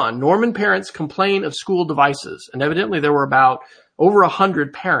Them Gone. Norman Parents Complain of School Devices." And evidently there were about over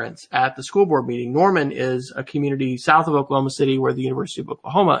 100 parents at the school board meeting. Norman is a community south of Oklahoma City where the University of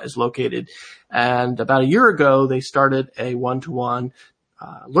Oklahoma is located. And about a year ago, they started a one-to-one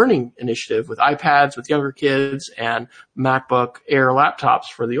learning initiative with iPads with younger kids and MacBook Air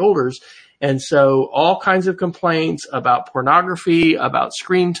laptops for the olders. And so all kinds of complaints about pornography, about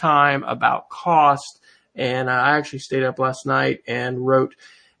screen time, about cost. And I actually stayed up last night and wrote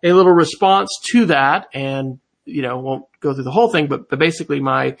a little response to that, and, won't go through the whole thing, but basically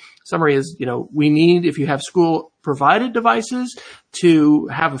my summary is, we need, if you have school provided devices, to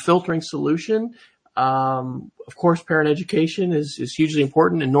have a filtering solution. Of course, parent education is hugely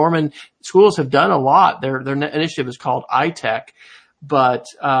important, and Norman schools have done a lot. Their initiative is called iTech, but,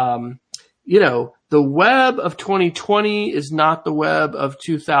 the web of 2020 is not the web of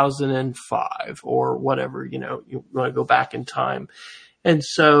 2005 or whatever, you want to go back in time. And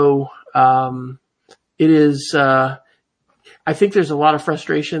so, it is, I think there's a lot of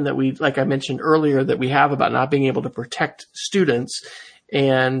frustration that like I mentioned earlier, that we have about not being able to protect students.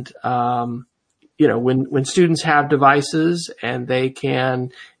 And, when students have devices and they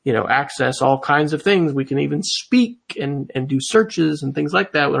can, access all kinds of things, we can even speak and do searches and things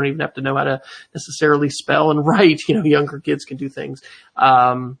like that. We don't even have to know how to necessarily spell and write. Younger kids can do things.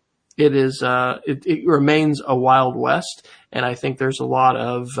 It remains a Wild West. And I think there's a lot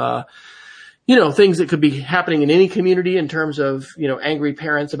of, things that could be happening in any community in terms of, angry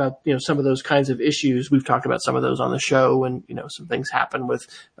parents about, some of those kinds of issues. We've talked about some of those on the show, and, some things happen with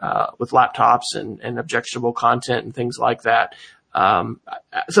laptops and objectionable content and things like that.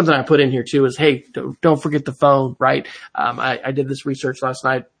 Something I put in here too is, hey, don't forget the phone, right? I did this research last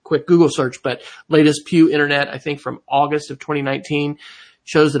night, quick Google search, but latest Pew Internet, I think from August of 2019,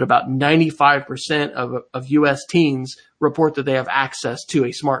 shows that about 95% of U.S. teens report that they have access to a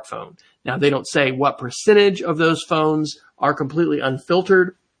smartphone. Now, they don't say what percentage of those phones are completely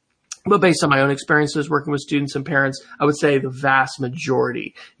unfiltered, but based on my own experiences working with students and parents, I would say the vast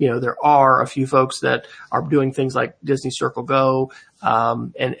majority. There are a few folks that are doing things like Disney Circle Go,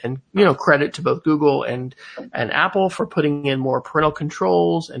 and credit to both Google and Apple for putting in more parental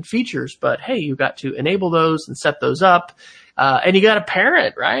controls and features. But hey, you got to enable those and set those up. And you got to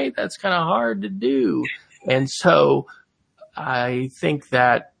parent, right? That's kind of hard to do. And so I think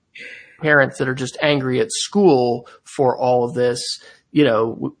that parents that are just angry at school for all of this,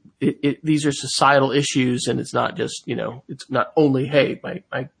 these are societal issues, and it's not just, it's not only, hey,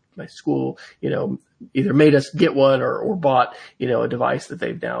 my school, either made us get one or bought, a device that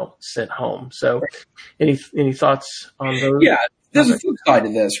they've now sent home. So any thoughts on those? Yeah. There's a flip side to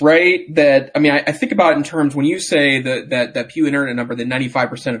this, right? That, I think about it in terms when you say that Pew Internet number, that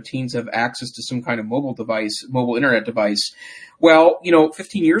 95% of teens have access to some kind of mobile internet device. Well,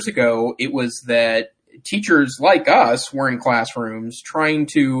 15 years ago, it was that teachers like us were in classrooms trying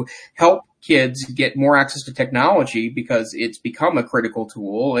to help kids get more access to technology because it's become a critical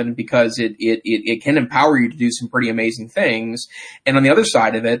tool and because it can empower you to do some pretty amazing things. And on the other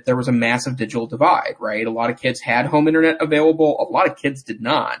side of it, there was a massive digital divide, right? A lot of kids had home internet available. A lot of kids did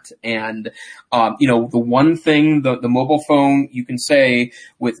not. And, the one thing, the mobile phone, you can say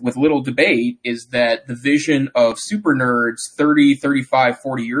with little debate is that the vision of super nerds 30, 35,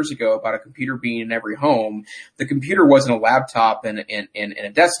 40 years ago about a computer being in every home, the computer wasn't a laptop and a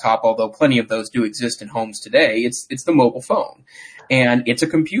desktop, although plenty of those do exist in homes today. It's the mobile phone, and it's a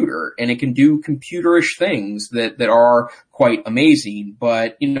computer, and it can do computerish things that are quite amazing.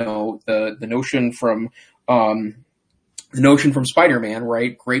 But the notion from Spider-Man,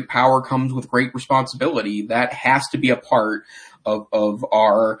 right? Great power comes with great responsibility. That has to be a part of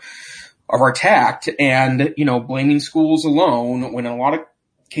our tact. And blaming schools alone when in a lot of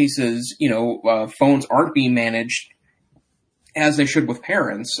cases phones aren't being managed as they should with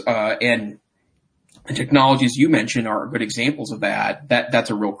parents, and technologies you mentioned are good examples of that. That's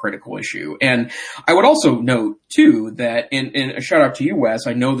a real critical issue. And I would also note too that in a shout out to you, Wes,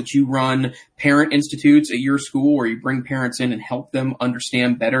 I know that you run parent institutes at your school where you bring parents in and help them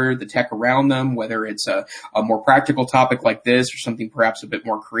understand better the tech around them, whether it's a more practical topic like this or something perhaps a bit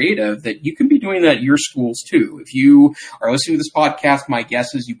more creative, that you can be doing that at your schools too. If you are listening to this podcast, my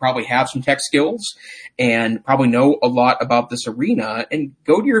guess is you probably have some tech skills and probably know a lot about this arena, and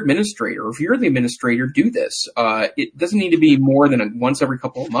go to your administrator. If you're the administrator, do this. It doesn't need to be more than once every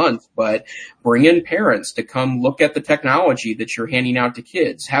couple of months, but bring in parents to come look at the technology that you're handing out to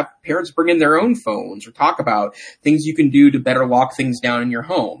kids. Have parents bring in their own phones or talk about things you can do to better lock things down in your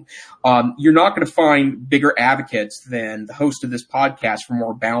home. You're not going to find bigger advocates than the host of this podcast for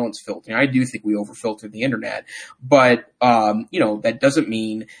more balanced filtering. I do think we overfilter the internet, but that doesn't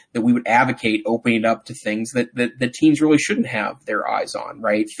mean that we would advocate opening it up to things that teens really shouldn't have their eyes on,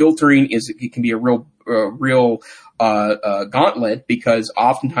 right? Filtering it can be a real gauntlet, because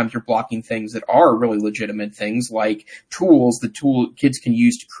oftentimes you're blocking things that are really legitimate things, like tools that kids can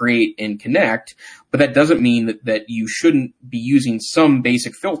use to create and connect. But that doesn't mean that you shouldn't be using some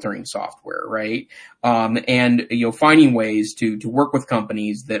basic filtering software, right? And finding ways to work with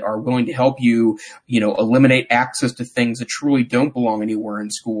companies that are willing to help you, eliminate access to things that truly don't belong anywhere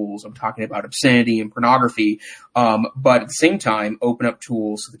in schools. I'm talking about obscenity and pornography. But at the same time, open up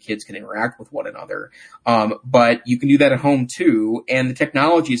tools so the kids can interact with one another. But you can do that at home too. And the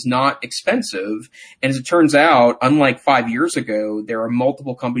technology is not expensive. And as it turns out, unlike 5 years ago, there are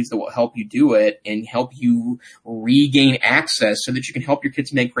multiple companies that will help you do it and help you regain access so that you can help your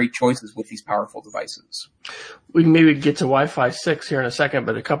kids make great choices with these powerful devices. We can maybe get to Wi-Fi 6 here in a second,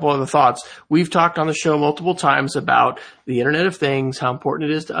 but a couple other thoughts. We've talked on the show multiple times about the Internet of Things, how important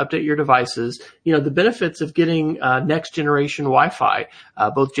it is to update your devices. The benefits of getting next generation Wi-Fi.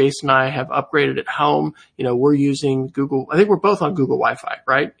 Both Jason and I have upgraded at home. We're using Google. I think we're both on Google Wi-Fi,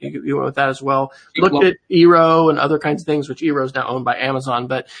 right? You went with that as well. Looked at Eero and other kinds of things, which Eero is now owned by Amazon.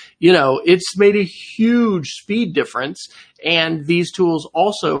 But, it's made a huge speed difference. And these tools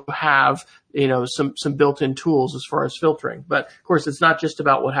also have some built-in tools as far as filtering. But of course, it's not just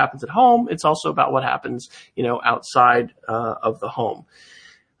about what happens at home. It's also about what happens, outside of the home.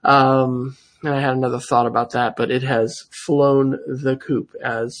 And I had another thought about that, but it has flown the coop,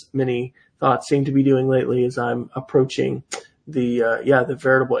 as many thoughts seem to be doing lately as I'm approaching the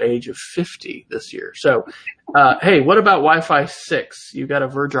veritable age of 50 this year. So, hey, what about Wi-Fi 6? You got a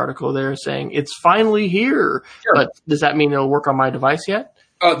Verge article there saying it's finally here, Sure. But does that mean it'll work on my device yet?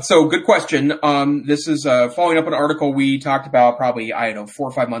 So good question. This is following up an article we talked about probably, 4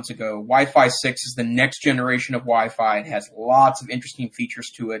 or 5 months ago. Wi-Fi 6 is the next generation of Wi-Fi. It has lots of interesting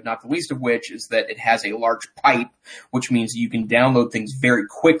features to it, not the least of which is that it has a large pipe, which means you can download things very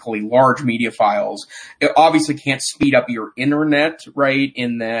quickly, large media files. It obviously can't speed up your internet, right,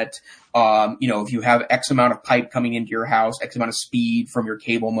 in that if you have X amount of pipe coming into your house, X amount of speed from your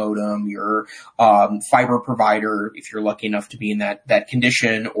cable modem, your fiber provider, if you're lucky enough to be in that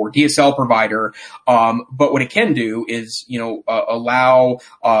condition, or DSL provider. But what it can do is, allow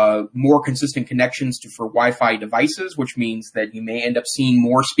more consistent connections for Wi-Fi devices, which means that you may end up seeing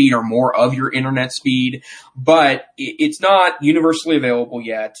more speed or more of your internet speed. But it's not universally available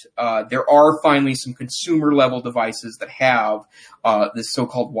yet. There are finally some consumer level devices that have this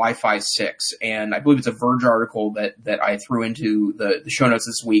so-called Wi-Fi 6, and I believe it's a Verge article that I threw into the show notes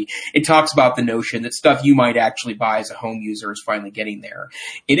this week. It talks about the notion that stuff you might actually buy as a home user is finally getting there.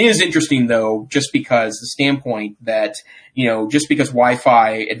 It is interesting, though, just because the standpoint that, just because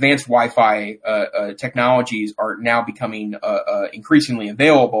advanced Wi-Fi technologies are now becoming increasingly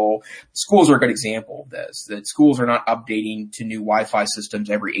available, schools are a good example of this, that schools are not updating to new Wi-Fi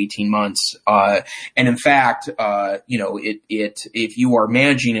systems every 18 months. And in fact, if you are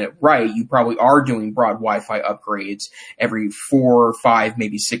managing it right, you probably are doing broad Wi-Fi upgrades every 4, 5,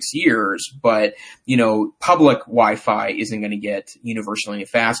 maybe 6 years. But, public Wi-Fi isn't going to get universally any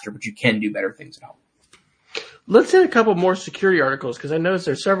faster, but you can do better things at home. Let's hit a couple more security articles, because I noticed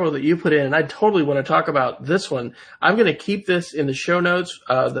there's several that you put in, and I totally want to talk about this one. I'm going to keep this in the show notes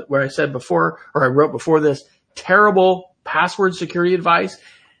where I said before, or I wrote before this, terrible password security advice.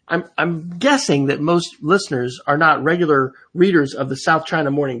 I'm guessing that most listeners are not regular readers of the South China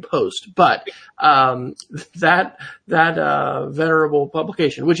Morning Post, but that venerable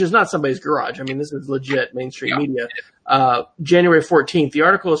publication, which is not somebody's garage. I mean, this is legit mainstream media. January 14th, the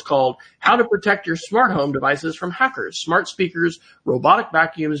article is called "How to Protect Your Smart Home Devices from Hackers. Smart speakers, robotic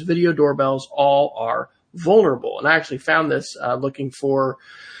vacuums, video doorbells, all are vulnerable." And I actually found this looking for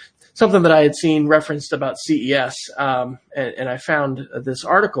something that I had seen referenced about CES, and I found this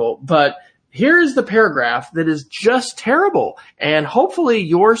article. But here is the paragraph that is just terrible. And hopefully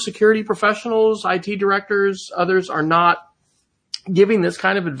your security professionals, IT directors, others are not giving this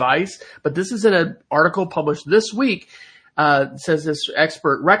kind of advice. But this is in an article published this week. Says this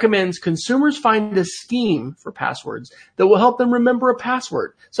expert recommends consumers find a scheme for passwords that will help them remember a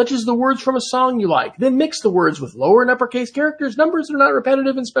password, such as the words from a song you like. Then mix the words with lower and uppercase characters, numbers that are not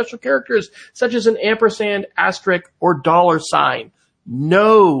repetitive, and special characters, such as an ampersand, asterisk, or $sign.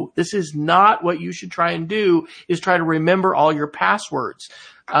 No, this is not what you should try and do, is try to remember all your passwords.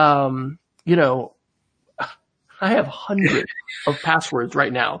 I have hundreds of passwords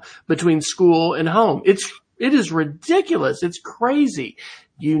right now between school and home. It is ridiculous. It's crazy.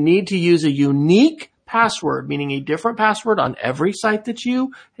 You need to use a unique password, meaning a different password on every site that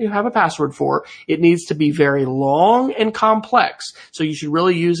you have a password for. It needs to be very long and complex. So you should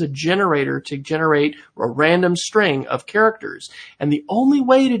really use a generator to generate a random string of characters. And the only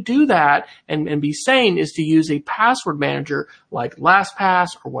way to do that and be sane is to use a password manager like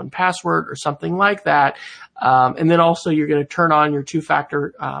LastPass or 1Password or something like that. And then also you're going to turn on your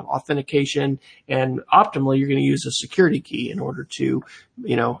two-factor authentication, and optimally you're going to use a security key in order to,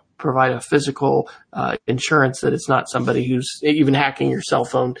 provide a physical insurance that it's not somebody who's even hacking your cell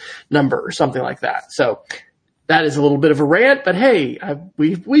phone number or something like that. So that is a little bit of a rant, but hey,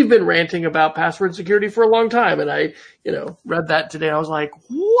 we've been ranting about password security for a long time, and I read that today. I was like,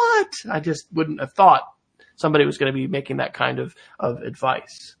 what? I just wouldn't have thought somebody was going to be making that kind of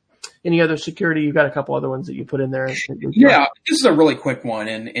advice. Any other security? You've got a couple other ones that you put in there. Yeah, this is a really quick one,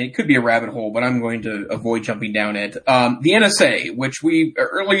 and it could be a rabbit hole, but I'm going to avoid jumping down it. The NSA, which we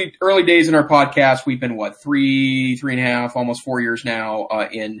early days in our podcast, we've been 3.5, almost 4 years now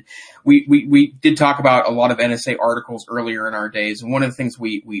in. We did talk about a lot of NSA articles earlier in our days, and one of the things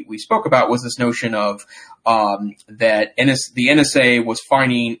we spoke about was this notion of that the NSA was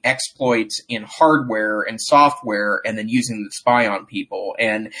finding exploits in hardware and software and then using them to spy on people.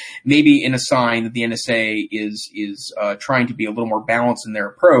 And maybe in a sign that the NSA is trying to be a little more balanced in their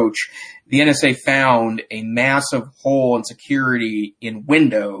approach. The NSA found a massive hole in security in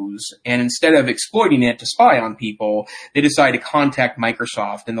Windows, and instead of exploiting it to spy on people, they decided to contact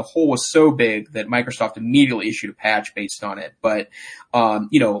Microsoft, and the hole was so big that Microsoft immediately issued a patch based on it. But,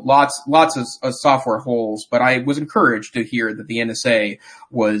 lots of software holes, but I was encouraged to hear that the NSA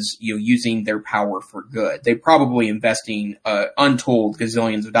was, using their power for good. They're probably investing, untold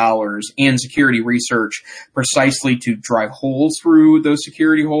gazillions of dollars in security research precisely to drive holes through those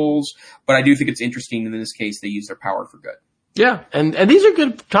security holes. But I do think it's interesting in this case they use their power for good. Yeah, and these are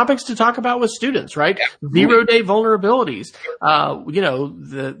good topics to talk about with students, right? Yeah. 0-day vulnerabilities.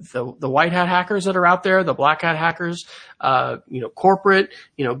 The white hat hackers that are out there, the black hat hackers, corporate,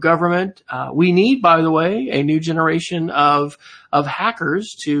 government. We need, by the way, a new generation of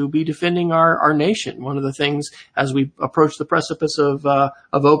hackers to be defending our nation. One of the things as we approach the precipice of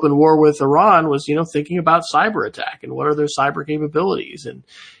open war with Iran was, thinking about cyber attack and what are their cyber capabilities and,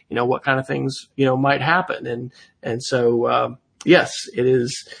 what kind of things, might happen. And so, yes, it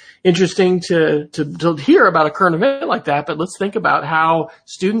is interesting to hear about a current event like that, but let's think about how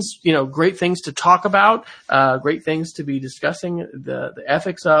students, great things to talk about, great things to be discussing the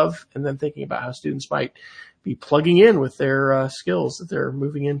ethics of, and then thinking about how students might be plugging in with their skills that they're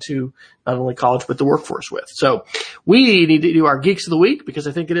moving into not only college but the workforce with. So we need to do our Geeks of the Week because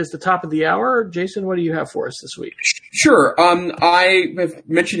I think it is the top of the hour. Jason, what do you have for us this week? Sure. I have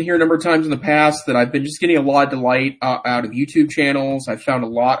mentioned here a number of times in the past that I've been just getting a lot of delight out of YouTube channels. I've found a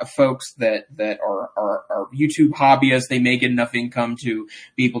lot of folks that are YouTube hobbyists. They may get enough income to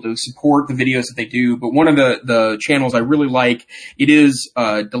be able to support the videos that they do. But one of the channels I really like, it is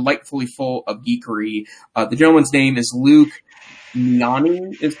delightfully full of geekery. The gentleman's name is Luke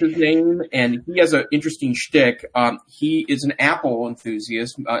Miani is his name, and he has an interesting shtick. He is an Apple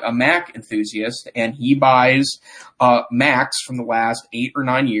enthusiast, a Mac enthusiast, and he buys Macs from the last 8 or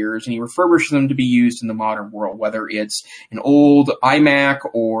 9 years, and he refurbishes them to be used in the modern world, whether it's an old iMac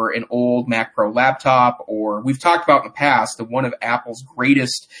or an old Mac Pro laptop, or we've talked about in the past that one of Apple's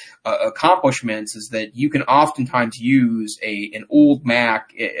greatest accomplishments is that you can oftentimes use an old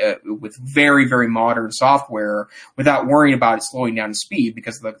Mac with very, very modern software without worrying about it slowing down in speed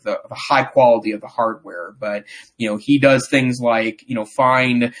because of the high quality of the hardware. But, he does things like,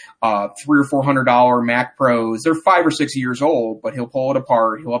 find $300 or $400 Mac Pros. They're 5 or 6 years old, but he'll pull it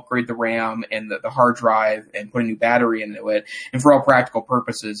apart. He'll upgrade the RAM and the hard drive and put a new battery into it. And for all practical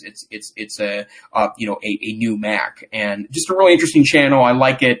purposes, it's a new Mac. And just a really interesting channel. I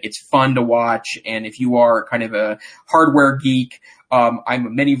like it. It's fun to watch. And if you are kind of a hardware geek,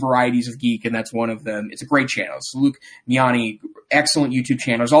 I'm many varieties of geek, and that's one of them. It's a great channel. So Luke Miani, excellent YouTube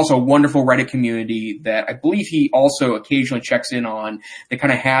channel. There's also a wonderful Reddit community that I believe he also occasionally checks in on that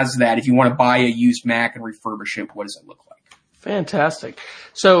kind of has that. If you want to buy a used Mac and refurbish it, what does it look like? Fantastic.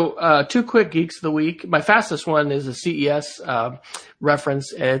 So, 2 quick Geeks of the Week. My fastest one is a CES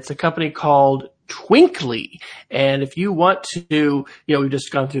reference. It's a company called Twinkly. And if you want to, we've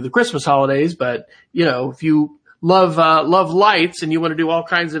just gone through the Christmas holidays, but, if you love lights and you want to do all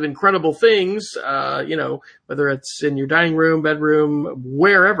kinds of incredible things, whether it's in your dining room, bedroom,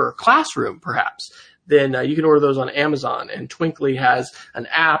 wherever, classroom perhaps, then you can order those on Amazon. And Twinkly has an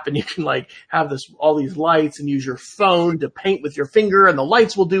app, and you can have all these lights and use your phone to paint with your finger, and the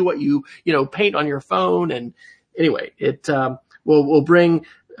lights will do what you paint on your phone. And anyway, it will bring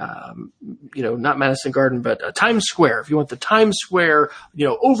not Madison Garden, but Times Square. If you want the Times Square,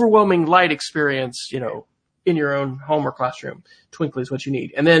 overwhelming light experience, in your own home or classroom, Twinkly is what you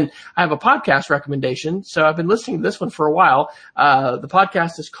need. And then I have a podcast recommendation. So I've been listening to this one for a while. The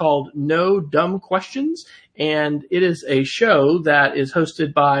podcast is called No Dumb Questions, and it is a show that is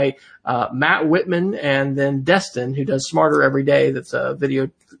hosted by Matt Whitman and then Destin, who does Smarter Every Day. That's a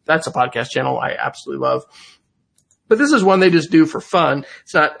podcast channel I absolutely love. But this is one they just do for fun.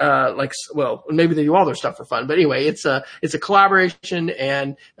 It's not maybe they do all their stuff for fun. But anyway, it's a collaboration,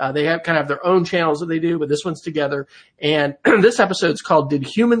 and they have their own channels that they do, but this one's together. And this episode's called "Did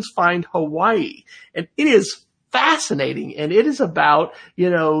Humans Find Hawaii?" And it is fascinating, and it is about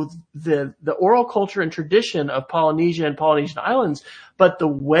the oral culture and tradition of Polynesia and Polynesian islands, but the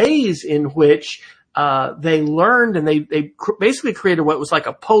ways in which they learned, and they basically created what was like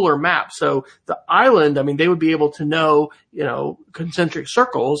a polar map. So the island, they would be able to know, concentric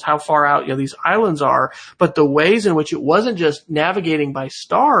circles, how far out, these islands are, but the ways in which it wasn't just navigating by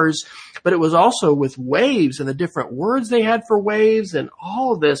stars, but it was also with waves and the different words they had for waves and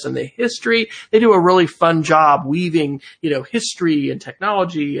all of this and the history. They do a really fun job weaving, history and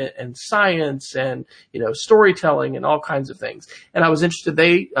technology and science and, storytelling and all kinds of things. And I was interested.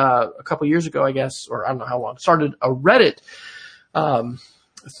 They, a couple years ago, I guess, or I don't know how long, started a Reddit, I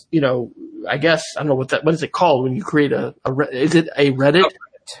guess, I don't know what is it called when you create is it a Reddit?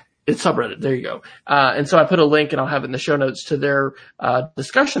 It's subreddit. There you go. And so I put a link, and I'll have it in the show notes, to their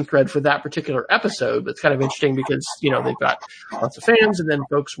discussion thread for that particular episode. But it's kind of interesting because, they've got lots of fans, and then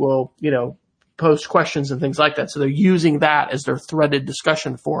folks will, post questions and things like that. So they're using that as their threaded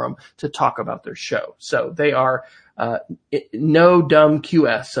discussion forum to talk about their show. So they are No Dumb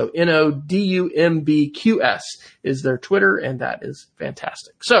QS. So NODUMBQS is their Twitter, and that is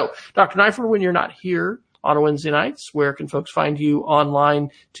fantastic. So, Dr. Neiffer, when you're not here on Wednesday nights, where can folks find you online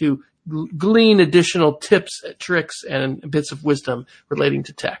to glean additional tips, tricks, and bits of wisdom relating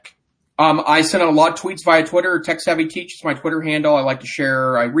to tech? I send out a lot of tweets via Twitter. Tech Savvy Teach is my Twitter handle. I like to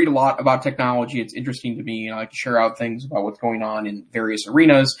share. I read a lot about technology. It's interesting to me. I like to share out things about what's going on in various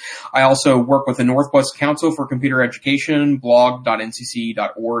arenas. I also work with the Northwest Council for Computer Education.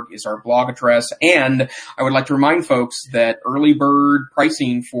 Blog.ncc.org is our blog address. And I would like to remind folks that early bird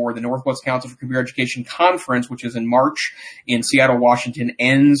pricing for the Northwest Council for Computer Education Conference, which is in March in Seattle, Washington,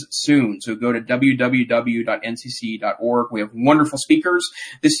 ends soon. So go to www.ncc.org. We have wonderful speakers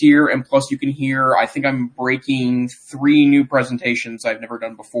this year, and plus you can hear, I think I'm breaking 3 new presentations I've never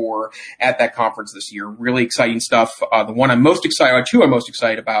done before at that conference this year. Really exciting stuff. The one I'm most excited, 2 I'm most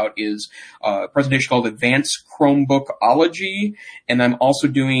excited about is a presentation called Advanced Chromebookology. And I'm also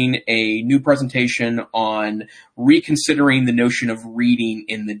doing a new presentation on reconsidering the notion of reading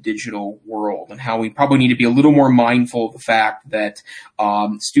in the digital world and how we probably need to be a little more mindful of the fact that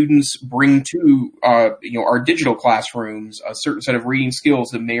students bring to our digital classrooms a certain set of reading skills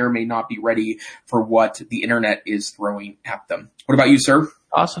that may or may not be ready for what the internet is throwing at them. What about you, sir?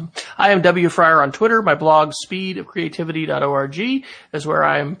 Awesome. I am W. Fryer on Twitter. My blog, speedofcreativity.org, is where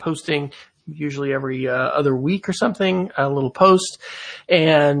I am posting usually every other week or something, a little post.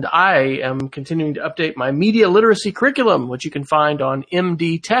 And I am continuing to update my media literacy curriculum, which you can find on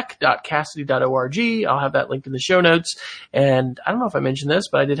mdtech.cassidy.org. I'll have that linked in the show notes. And I don't know if I mentioned this,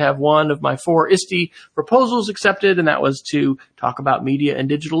 but I did have one of my 4 ISTE proposals accepted, and that was to talk about media and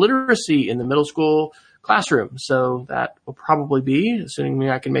digital literacy in the middle school classroom. So that will probably be, assuming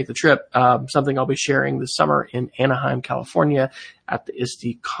I can make the trip, something I'll be sharing this summer in Anaheim, California at the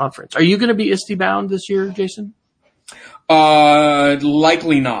ISTE conference. Are you going to be ISTE bound this year, Jason?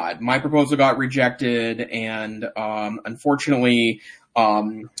 Likely not. My proposal got rejected, and unfortunately,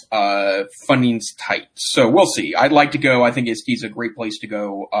 funding's tight. So we'll see. I'd like to go. I think ISTE is a great place to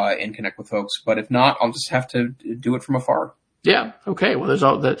go and connect with folks. But if not, I'll just have to do it from afar. Yeah. Okay. Well,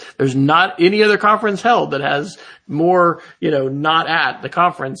 there's not any other conference held that has more, not at the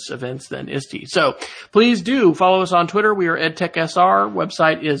conference events than ISTE. So please do follow us on Twitter. We are EdTechSR.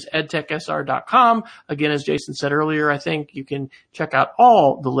 Website is edtechsr.com. Again, as Jason said earlier, I think you can check out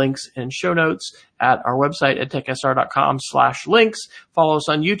all the links and show notes at our website, edtechsr.com/links. Follow us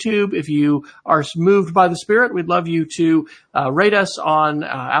on YouTube. If you are moved by the Spirit, we'd love you to rate us on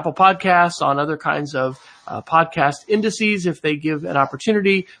Apple Podcasts, on other kinds of podcast indices. If they give an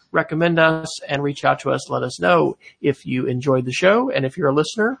opportunity, recommend us and reach out to us. Let us know if you enjoyed the show. And if you're a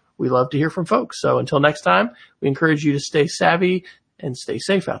listener, we love to hear from folks. So until next time, we encourage you to stay savvy and stay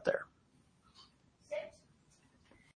safe out there.